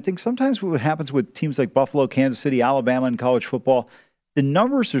covering. I think sometimes what happens with teams like Buffalo, Kansas City, Alabama in college football, the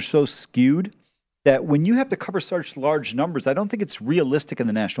numbers are so skewed that when you have to cover such large numbers, I don't think it's realistic in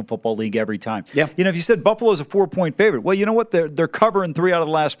the National Football League every time. Yeah. If you said Buffalo's a 4-point favorite, well, you know what? They're covering 3 out of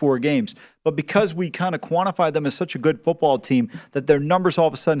the last 4 games. But because we kind of quantify them as such a good football team, that their numbers all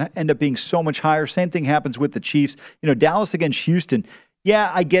of a sudden end up being so much higher. Same thing happens with the Chiefs. Dallas against Houston.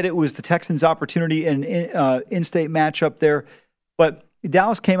 Yeah, I get it was the Texans' opportunity and in-state matchup there. But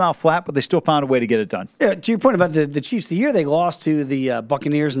Dallas came out flat, but they still found a way to get it done. Yeah, to your point about the Chiefs, the year they lost to the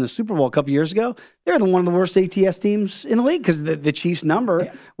Buccaneers in the Super Bowl a couple years ago, they're one of the worst ATS teams in the league because the Chiefs'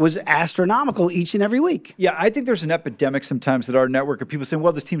 number was astronomical each and every week. Yeah, I think there's an epidemic sometimes at our network of people saying,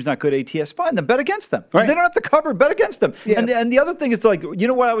 well, this team's not good ATS. Fine, then bet against them. Right. They don't have to cover, bet against them. Yeah. And the other thing is, like, you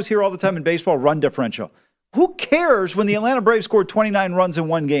know what I was here all the time in baseball? Run differential. Who cares when the Atlanta Braves scored 29 runs in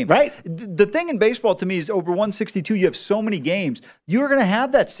one game? Right. The thing in baseball to me is over 162, you have so many games. You're going to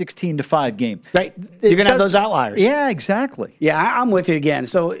have that 16-5 game. Right. You're going to have those outliers. Yeah, exactly. Yeah, I'm with you again.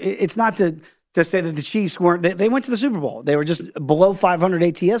 So it's not to say that the Chiefs weren't. They went to the Super Bowl. They were just below 500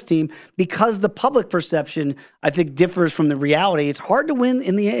 ATS team because the public perception, I think, differs from the reality. It's hard to win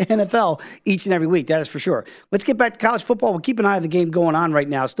in the NFL each and every week. That is for sure. Let's get back to college football. We'll keep an eye on the game going on right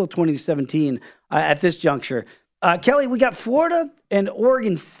now. Still 20-17 at this juncture. Kelly, we got Florida and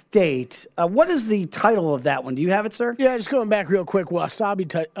Oregon State. What is the title of that one? Do you have it, sir? Yeah, just going back real quick.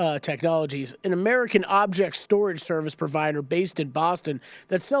 Wasabi Technologies, an American object storage service provider based in Boston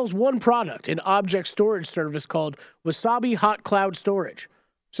that sells one product, an object storage service called Wasabi Hot Cloud Storage.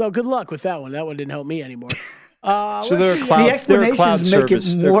 So good luck with that one. That one didn't help me anymore. So the explanations make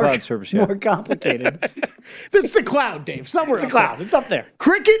it more complicated. It's the cloud, Dave. Somewhere it's the cloud. There. It's up there.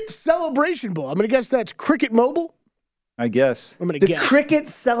 Cricket Celebration Bowl. I'm going to guess that's Cricket Mobile. I guess. I'm going to guess. The Cricket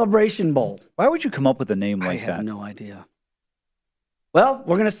Celebration Bowl. Why would you come up with a name like that? I have no idea. Well,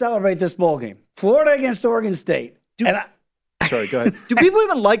 we're going to celebrate this bowl game. Florida against Oregon State. sorry. Go ahead. Do people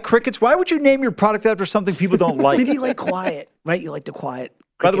even like crickets? Why would you name your product after something people don't like? Maybe you like quiet, right? You like the quiet.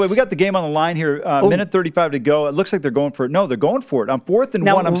 By the way, we got the game on the line here. Minute 35 to go. It looks like they're going for it. No, they're going for it. On 4th and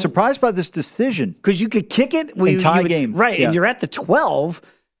 1. I'm surprised by this decision. Because you could kick it. And tie game. Right, and you're at the 12.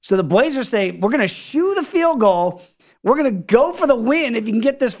 So the Blazers say, we're going to shoot the field goal. We're going to go for the win if you can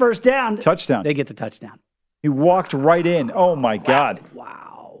get this first down. Touchdown. They get the touchdown. He walked right in. Oh, my God.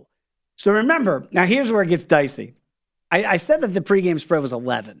 Wow. So remember, now here's where it gets dicey. I said that the pregame spread was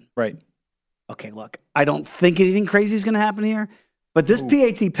 11. Right. Okay, look, I don't think anything crazy is going to happen here. But this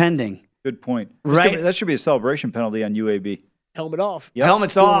PAT pending. Good point. Right. That should be a celebration penalty on UAB. Helmet off. Yep.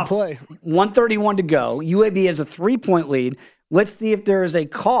 Helmet's off. 1:31 to go. UAB has a 3-point lead. Let's see if there is a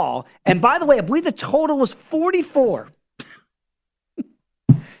call. And by the way, I believe the total was 44.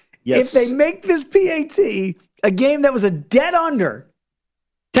 Yes. If they make this PAT a game that was a dead under,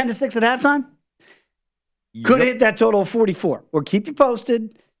 10-6 at halftime, could hit that total of 44. We'll keep you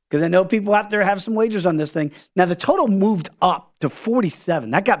posted. Because I know people out there have some wagers on this thing. Now, the total moved up to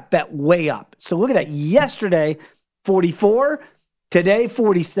 47. That got bet way up. So look at that. Yesterday, 44. Today,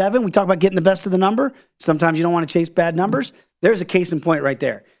 47. We talk about getting the best of the number. Sometimes you don't want to chase bad numbers. There's a case in point right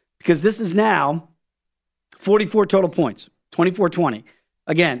there. Because this is now 44 total points, 24-20.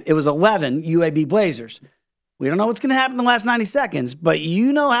 Again, it was 11 UAB Blazers. We don't know what's going to happen in the last 90 seconds, but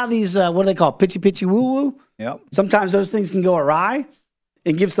you know how these, what do they call pitchy woo-woo? Yep. Sometimes those things can go awry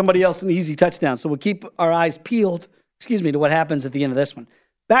and give somebody else an easy touchdown. So we'll keep our eyes peeled, to what happens at the end of this one.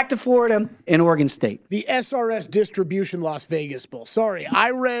 Back to Florida and Oregon State. The SRS Distribution Las Vegas Bowl. Sorry, I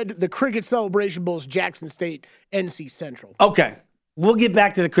read the Cricket Celebration Bowl's Jackson State, NC Central. Okay. We'll get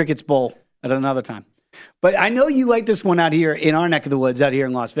back to the Crickets Bowl at another time. But I know you like this one out here in our neck of the woods out here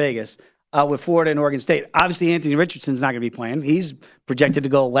in Las Vegas with Florida and Oregon State. Obviously, Anthony Richardson's not going to be playing. He's projected to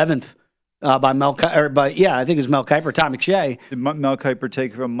go 11th. I think it was Mel Kiper, Tom McShay. Did Mel Kiper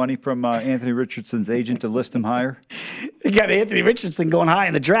take money from Anthony Richardson's agent to list him higher? You got Anthony Richardson going high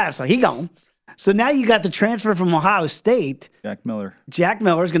in the draft, so he gone. So now you got the transfer from Ohio State. Jack Miller. Jack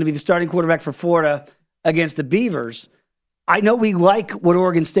Miller is going to be the starting quarterback for Florida against the Beavers. I know we like what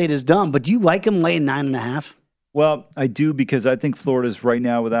Oregon State has done, but do you like them laying 9.5? Well, I do because I think Florida's right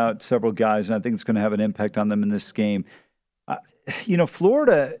now without several guys, and I think it's going to have an impact on them in this game.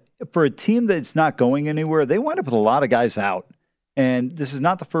 Florida, for a team that's not going anywhere, they wind up with a lot of guys out. And this is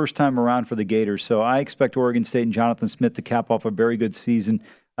not the first time around for the Gators, so I expect Oregon State and Jonathan Smith to cap off a very good season.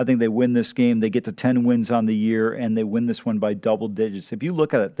 I think they win this game. They get to 10 wins on the year, and they win this one by double digits. If you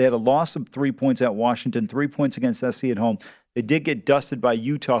look at it, they had a loss of 3 points at Washington, 3 points against SC at home. They did get dusted by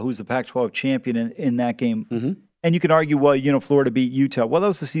Utah, who's the Pac-12 champion in that game. Mm-hmm. And you can argue, well, Florida beat Utah. Well, that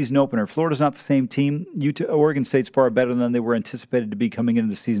was the season opener. Florida's not the same team. Oregon State's far better than they were anticipated to be coming into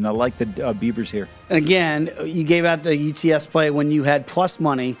the season. I like the Beavers here. And again, you gave out the UTS play when you had plus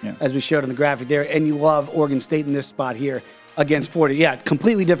money, as we showed on the graphic there, and you love Oregon State in this spot here against Florida. Yeah,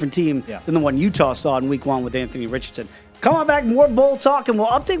 completely different team than the one Utah saw in week 1 with Anthony Richardson. Come on back, more bowl talk, and we'll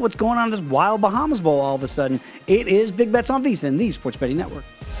update what's going on in this wild Bahamas Bowl all of a sudden. It is Big Bets on VSiN, the Sports Betting Network.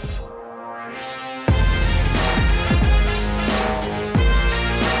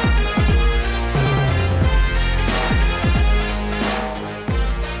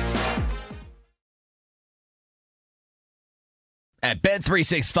 At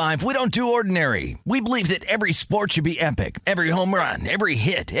Bet365, we don't do ordinary. We believe that every sport should be epic. Every home run, every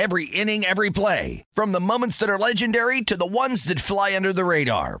hit, every inning, every play. From the moments that are legendary to the ones that fly under the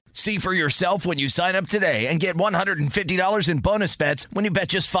radar. See for yourself when you sign up today and get $150 in bonus bets when you bet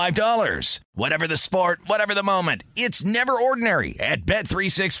just $5. Whatever the sport, whatever the moment, it's never ordinary at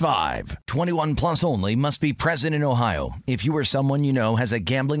Bet365. 21 plus only. Must be present in Ohio. If you or someone you know has a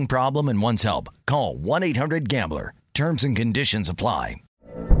gambling problem and wants help, call 1-800-GAMBLER. Terms and conditions apply.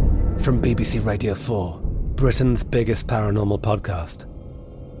 From BBC Radio 4, Britain's biggest paranormal podcast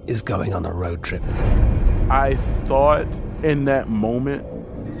is going on a road trip. I thought in that moment,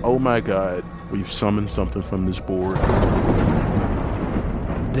 oh my God, we've summoned something from this board.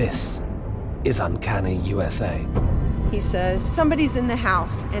 This is Uncanny USA. He says, somebody's in the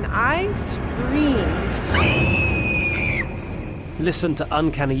house, and I screamed. Listen to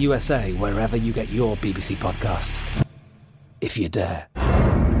Uncanny USA wherever you get your BBC podcasts, if you dare.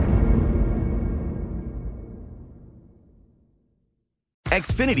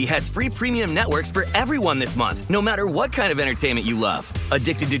 Xfinity has free premium networks for everyone this month, no matter what kind of entertainment you love.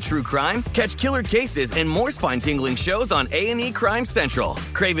 Addicted to true crime? Catch killer cases and more spine-tingling shows on A&E Crime Central.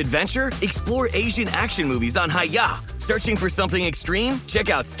 Crave adventure? Explore Asian action movies on Hi-YAH. Searching for something extreme? Check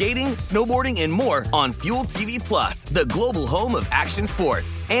out skating, snowboarding, and more on Fuel TV Plus, the global home of action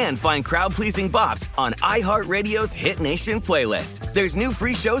sports. And find crowd-pleasing bops on iHeartRadio's Hit Nation playlist. There's new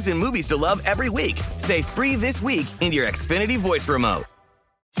free shows and movies to love every week. Say free this week in your Xfinity voice remote.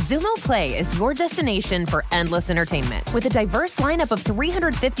 Xumo Play is your destination for endless entertainment. With a diverse lineup of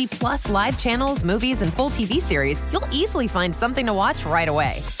 350 plus live channels, movies, and full TV series, you'll easily find something to watch right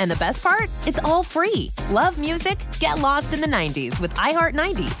away. And the best part? It's all free. Love music? Get lost in the 90s with iHeart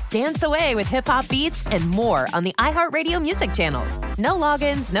 90s, dance away with hip-hop beats, and more on the iHeartRadio music channels. No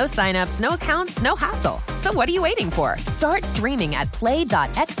logins, no signups, no accounts, no hassle. So what are you waiting for? Start streaming at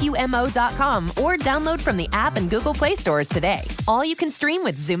play.xumo.com or download from the app and Google Play stores today. All you can stream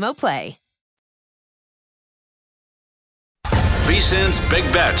with Xumo Play. VSiN's Big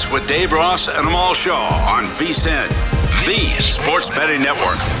Bets with Dave Ross and Amal Shaw on VSiN, the sports betting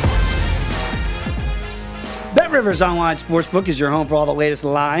network. BetRivers Online Sportsbook is your home for all the latest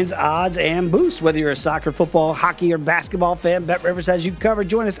lines, odds, and boosts. Whether you're a soccer, football, hockey, or basketball fan, BetRivers has you covered.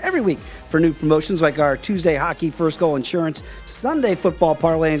 Join us every week for new promotions like our Tuesday hockey first goal insurance, Sunday football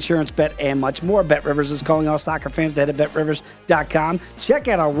parlay insurance bet, and much more. BetRivers is calling all soccer fans to head to BetRivers.com. Check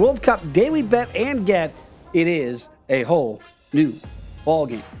out our World Cup daily bet and get. It is a whole new ball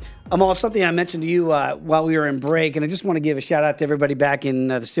game. Amal, something I mentioned to you while we were in break, and I just want to give a shout out to everybody back in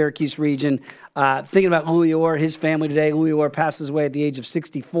the Syracuse region. Thinking about Louis Orr, his family today. Louis Orr passes away at the age of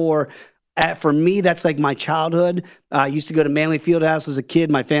 64. For me, that's like my childhood. I used to go to Manley Fieldhouse as a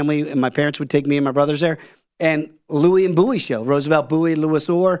kid. My family and my parents would take me and my brothers there. And Louis and Bowie show, Roosevelt Bowie, Louis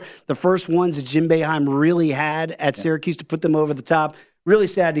Orr, the first ones that Jim Boeheim really had at Syracuse to put them over the top. Really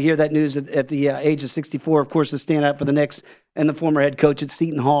sad to hear that news at the age of 64. Of course, to stand out for the Knicks and the former head coach at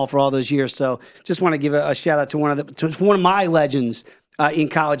Seton Hall for all those years. So just want to give a shout out to one of my legends in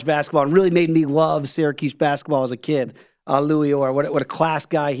college basketball, and really made me love Syracuse basketball as a kid. Louis Orr, what a class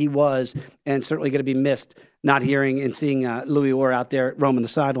guy he was, and certainly going to be missed not hearing and seeing Louis Orr out there roaming the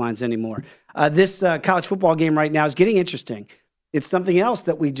sidelines anymore. This college football game right now is getting interesting. It's something else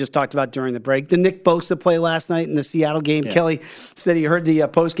that we just talked about during the break. The Nick Bosa play last night in the Seattle game. Yeah. Kelly said he heard the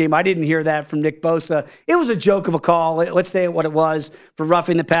post game. I didn't hear that from Nick Bosa. It was a joke of a call. Let's say what it was for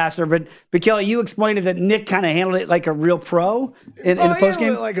roughing the passer. But Kelly, you explained it that Nick kind of handled it like a real pro in the post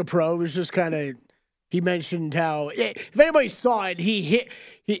game. Like a pro. It was just kind of. He mentioned how if anybody saw it, he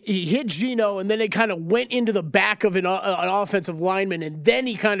hit Geno, and then it kind of went into the back of an offensive lineman, and then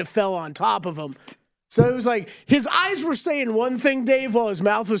he kind of fell on top of him. So it was like his eyes were saying one thing, Dave, while his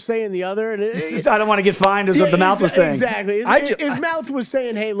mouth was saying the other. And I don't want to get fined, is what the mouth was saying. Exactly. His mouth was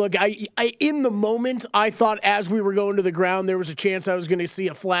saying, hey, look, I in the moment, I thought as we were going to the ground, there was a chance I was going to see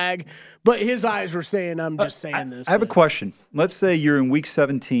a flag. But his eyes were saying, I'm just saying this. I have a question. Let's say you're in week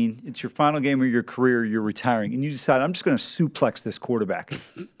 17. It's your final game of your career. You're retiring. And you decide, I'm just going to suplex this quarterback.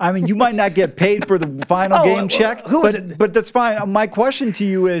 I mean, you might not get paid for the final game check. But that's fine. My question to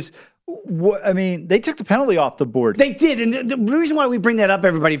you is, they took the penalty off the board. They did. And the reason why we bring that up,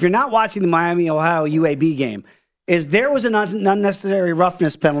 everybody, if you're not watching the Miami-Ohio UAB game, is there was an unnecessary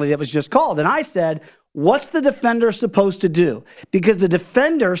roughness penalty that was just called. And I said, what's the defender supposed to do? Because the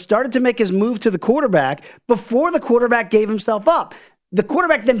defender started to make his move to the quarterback before the quarterback gave himself up. The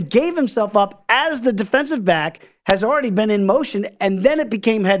quarterback then gave himself up as the defensive back has already been in motion, and then it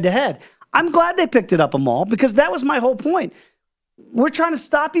became head-to-head. I'm glad they picked it up, Amal, because that was my whole point. We're trying to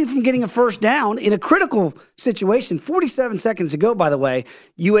stop you from getting a first down in a critical situation. 47 seconds to go, by the way.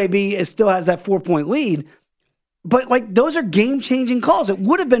 UAB still has that 4-point lead. But, those are game-changing calls. It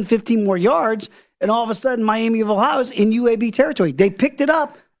would have been 15 more yards, and all of a sudden, Miami of Ohio is in UAB territory. They picked it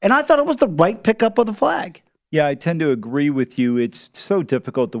up, and I thought it was the right pickup of the flag. Yeah, I tend to agree with you. It's so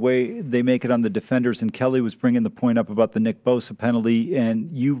difficult the way they make it on the defenders, and Kelly was bringing the point up about the Nick Bosa penalty, and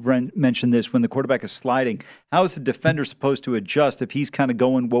you mentioned this when the quarterback is sliding. How is the defender supposed to adjust if he's kind of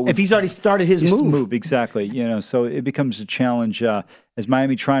going if he's already started his move? Exactly. So it becomes a challenge as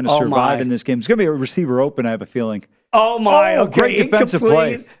Miami trying to survive in this game. It's going to be a receiver open, I have a feeling. Oh, my. Okay. Great defensive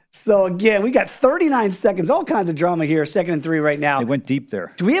play. So, again, we got 39 seconds, all kinds of drama here, 2nd and 3 right now. They went deep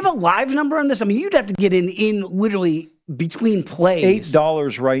there. Do we have a live number on this? I mean, you'd have to get in literally between plays.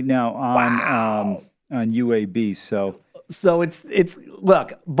 $8 right now on UAB. So it's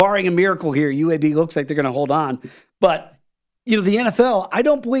look, barring a miracle here, UAB looks like they're going to hold on. But, the NFL, I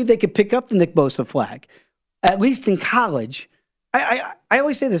don't believe they could pick up the Nick Bosa flag, at least in college. I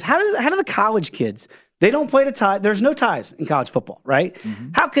always say this. How do the college kids – they don't play to tie. There's no ties in college football, right? Mm-hmm.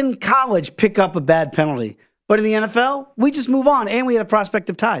 How can college pick up a bad penalty? But in the NFL, we just move on, and we have the prospect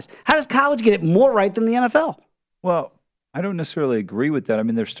of ties. How does college get it more right than the NFL? Well, I don't necessarily agree with that. I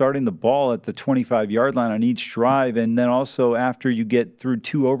mean, they're starting the ball at the 25-yard line on each drive, and then also after you get through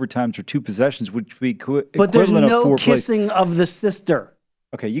 2 overtimes or 2 possessions, which would be equivalent But there's of no 4 plays. kissing of the sister.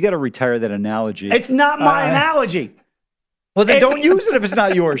 Okay, you got to retire that analogy. It's not my analogy. Well, then don't use it if it's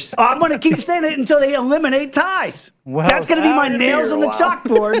not yours. I'm going to keep saying it until they eliminate ties. Well, that's going to be my nails on the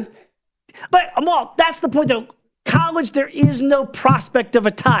chalkboard. But, Amal, that's the point, though. College, there is no prospect of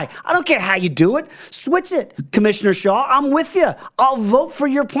a tie. I don't care how you do it. Switch it, Commissioner Shaw. I'm with you. I'll vote for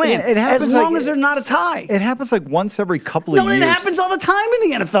your plan It happens as long as there's not a tie. It happens like once every couple of years. No, it happens all the time in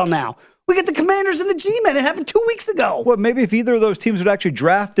the NFL now. We get the Commanders and the G-Men. It happened 2 weeks ago. Well, maybe if either of those teams would actually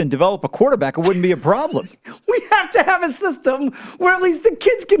draft and develop a quarterback, it wouldn't be a problem. We have to have a system where at least the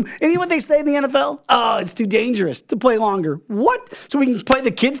kids can. And you know what they say in the NFL? Oh, it's too dangerous to play longer. What? So we can play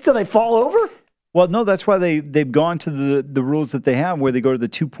the kids till they fall over? Well, no, that's why they've gone to the rules that they have where they go to the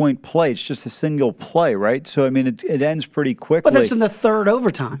 2-point play. It's just a single play, right? So, I mean, it ends pretty quickly. But that's in the third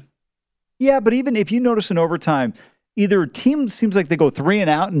overtime. Yeah, but even if you notice in overtime, either a team seems like they go 3 and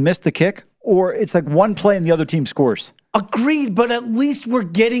out and miss the kick, or it's like one play and the other team scores. Agreed, but at least we're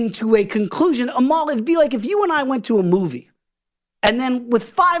getting to a conclusion. Amal, it'd be like if you and I went to a movie, and then with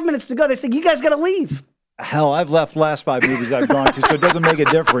 5 minutes to go, they said, you guys got to leave. Hell, I've left last 5 movies I've gone to, so it doesn't make a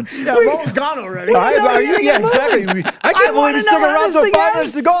difference. Yeah, Mo's gone already. Yeah, exactly. I can't believe he's sticking around till 5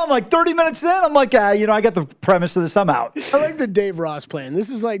 minutes to go. I'm like 30 minutes in. I'm like, I got the premise of this. I'm out. I like the Dave Ross plan.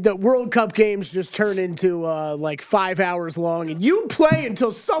 This is like the World Cup games just turn into like 5 hours long, and you play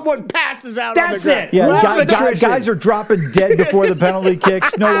until someone passes out on the ground. Yeah, guys are dropping dead before the penalty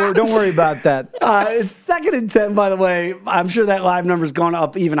kicks. No, don't worry about that. It's 2nd and 10, by the way. I'm sure that live number's gone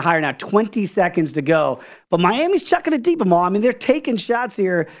up even higher now. 20 seconds to go. But Miami's chucking it deep, Amal. I mean, they're taking shots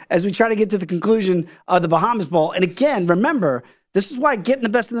here as we try to get to the conclusion of the Bahamas Bowl. And again, remember, this is why getting the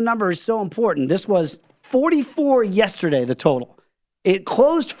best of the number is so important. This was 44 yesterday, the total. It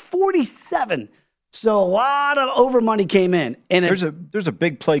closed 47. So a lot of over money came in. And there's a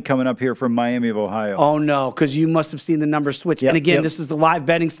big play coming up here from Miami of Ohio. Oh, no, because you must have seen the numbers switch. And again, this is the live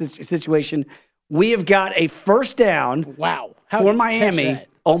betting situation. We have got a first down for Miami.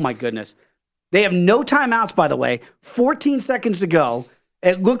 Oh, my goodness. They have no timeouts, by the way. 14 seconds to go.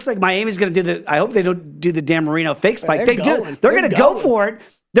 It looks like Miami's going to do I hope they don't do the Dan Marino fake spike. They're going to go for it.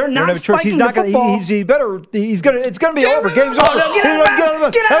 They're not spiking the football. It's going to be over. Game's over.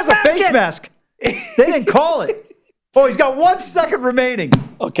 That was a face mask. They didn't call it. Oh, he's got 1 second remaining.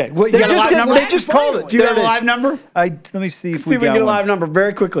 Okay. Well, they just called it. Do you have a live number? Let me see if we can get a live number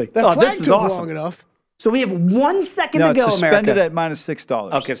very quickly. This is awesome. Long enough. So we have 1 second to go, it's suspended America. at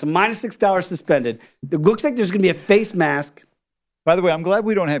 -$6. Okay, so -$6 suspended. It looks like there's going to be a face mask. By the way, I'm glad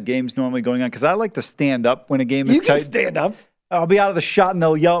we don't have games normally going on because I like to stand up when a game is tight. You can stand up. I'll be out of the shot and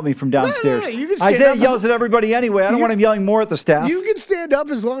they'll yell at me from downstairs. No, you can stand Isaiah up yells at everybody anyway. I don't want him yelling more at the staff. You can stand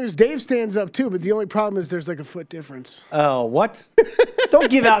up as long as Dave stands up too, but the only problem is there's like a foot difference. Oh, what? Don't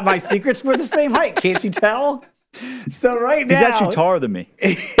give out my secrets. We're the same height. Can't you tell? So right now, he's actually taller than me.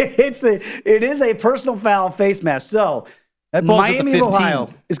 It is a personal foul face mask. So that ball's Miami at the of 15.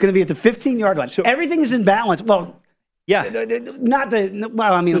 Ohio is going to be at the 15-yard line. So everything is in balance. Well, yeah, the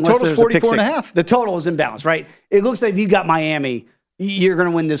total's 44.5. The total is in balance, right? It looks like if you got Miami, you're going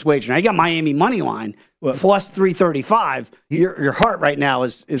to win this wager. Now you got Miami money line plus 335. Your heart right now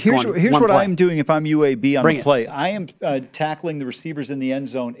is here's going. Here's what I'm doing if I'm UAB on the play. It. I am tackling the receivers in the end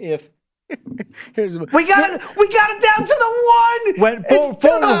zone if. We got it down to the 1. It's to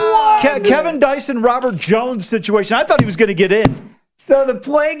the 1. Kevin Dyson, Robert Jones situation. I thought he was going to get in. So the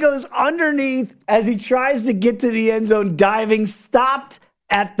play goes underneath as he tries to get to the end zone, diving, stopped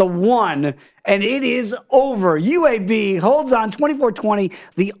at the 1, and it is over. UAB holds on 24-20.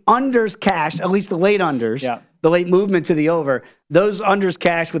 The unders cashed, at least the late unders. Yeah. The late movement to the over. Those unders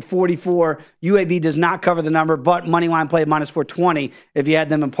cash with 44. UAB does not cover the number, but Moneyline play -420. If you had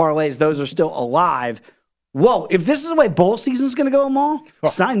them in parlays, those are still alive. Whoa, if this is the way bowl season is going to go, Amal,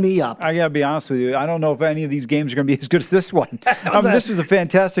 sign me up. I got to be honest with you. I don't know if any of these games are going to be as good as this one. This was a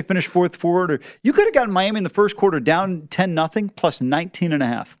fantastic finish, fourth quarter. You could have gotten Miami in the first quarter down 10-0 plus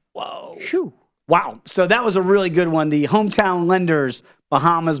 19.5. Whoa. Shoo. Wow. So that was a really good one. The hometown lenders,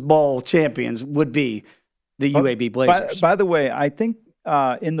 Bahamas Bowl champions, would be the UAB Blazers. By the way, I think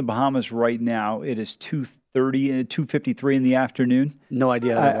in the Bahamas right now, it is 2:30 and 2:53 in the afternoon. No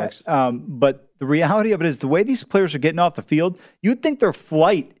idea how that works. But the reality of it is the way these players are getting off the field, you'd think their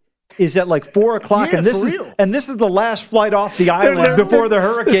flight is at like 4 o'clock, Yeah, and this for is real. and this is the last flight off the island before the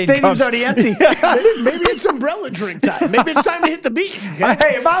hurricane The stadium's comes. already empty. Maybe it's umbrella drink time. Maybe it's time to hit the beach. Okay?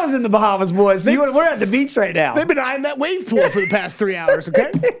 Hey, if I was in the Bahamas, boys, we're at the beach right now. They've been eyeing that wave pool for the past 3 hours,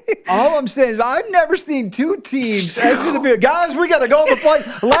 okay? All I'm saying is I've never seen two teams exit the field. Guys, we got to go on the flight.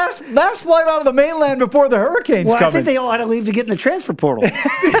 Last flight out of the mainland before the hurricane's Well, coming. I think they all had to leave to get in the transfer portal.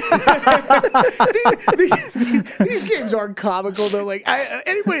 These games aren't comical, though. Like,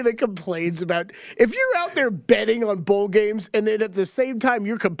 anybody that complains about, if you're out there betting on bowl games and then at the same time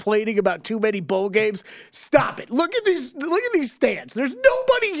you're complaining about too many bowl games, stop it. Look at these stands. There's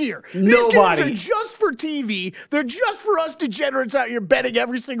nobody here. Nobody. These games are just for TV. They're just for us degenerates out here betting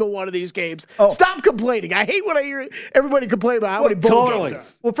every single one of these games. Oh. Stop complaining. I hate when I hear everybody complain about how many bowl games are.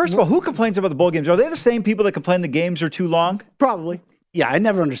 Well, first of all, who complains about the bowl games? Are they the same people that complain the games are too long? Probably. Yeah, I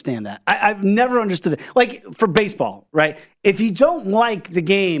never understand that. I've never understood that. Like for baseball, right? If you don't like the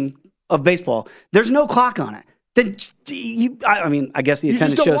game of baseball, there's no clock on it. Then I guess the You attendance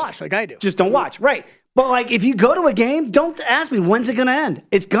just don't shows. watch like I do. Just don't watch, right? But like, if you go to a game, don't ask me when's it going to end.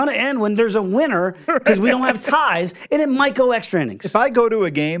 It's going to end when there's a winner because we don't have ties, and it might go extra innings. If I go to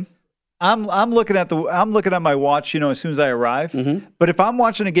a game, I'm looking at my watch, as soon as I arrive. Mm-hmm. But if I'm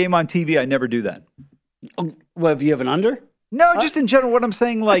watching a game on TV, I never do that. Well, if you have an under. No, just in general, what I'm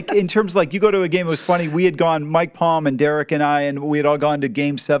saying, like, in terms of, like, you go to a game, it was funny. We had gone, Mike Palm and Derek and I, and we had all gone to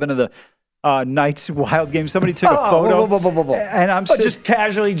Game 7 of the Knights Wild game. Somebody took a photo. Whoa. And I'm just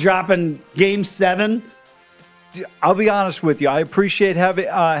casually dropping Game 7. I'll be honest with you. I appreciate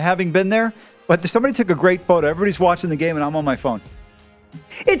having been there, but somebody took a great photo. Everybody's watching the game, and I'm on my phone.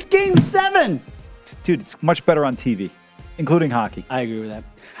 It's Game 7. Dude, it's much better on TV, including hockey. I agree with that.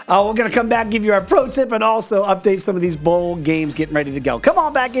 We're going to come back, give you our pro tip, and also update some of these bowl games getting ready to go. Come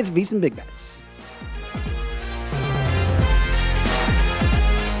on back. It's VSiN Big Bets.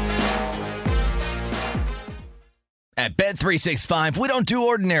 At Bet365, we don't do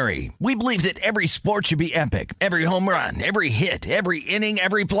ordinary. We believe that every sport should be epic. Every home run, every hit, every inning,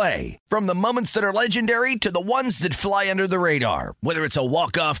 every play. From the moments that are legendary to the ones that fly under the radar. Whether it's a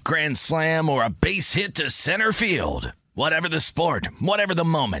walk-off grand slam or a base hit to center field. Whatever the sport, whatever the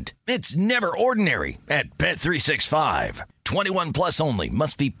moment. It's never ordinary at Bet365. 21 plus only.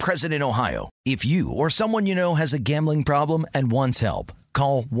 Must be present in Ohio. If you or someone you know has a gambling problem and wants help,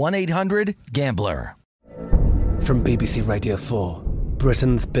 call 1-800-GAMBLER. From BBC Radio 4,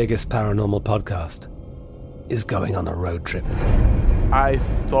 Britain's biggest paranormal podcast is going on a road trip. I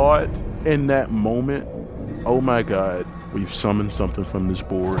thought in that moment, oh my God, we've summoned something from this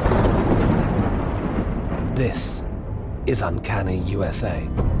board. This is Uncanny USA.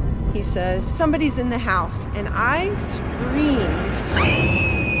 He says, somebody's in the house, and I screamed.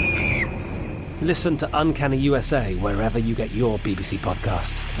 Listen to Uncanny USA wherever you get your BBC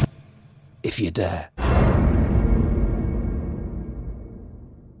podcasts, if you dare.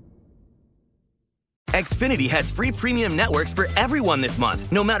 Xfinity has free premium networks for everyone this month,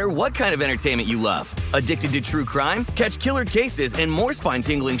 no matter what kind of entertainment you love. Addicted to true crime? Catch killer cases and more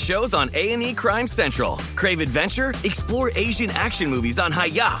spine-tingling shows on A&E Crime Central. Crave adventure? Explore Asian action movies on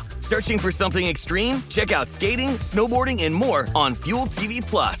Hi-YAH. Searching for something extreme? Check out skating, snowboarding, and more on Fuel TV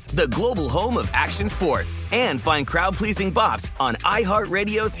Plus, the global home of action sports. And find crowd-pleasing bops on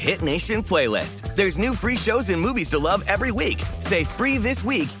iHeartRadio's Hit Nation playlist. There's new free shows and movies to love every week. Say free this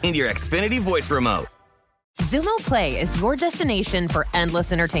week in your Xfinity voice remote. Xumo Play is your destination for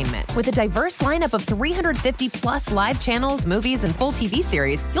endless entertainment. With a diverse lineup of 350 plus live channels, movies, and full TV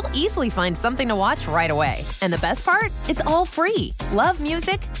series, you'll easily find something to watch right away. And the best part? It's all free. Love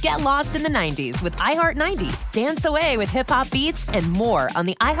music? Get lost in the 90s with iHeart 90s, dance away with hip-hop beats, and more on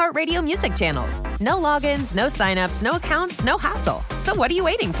the iHeartRadio music channels. No logins, no signups, no accounts, no hassle. So what are you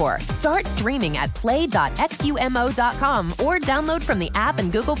waiting for? Start streaming at play.xumo.com or download from the app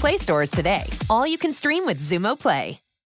and Google Play stores today. All you can stream with Xumo Play.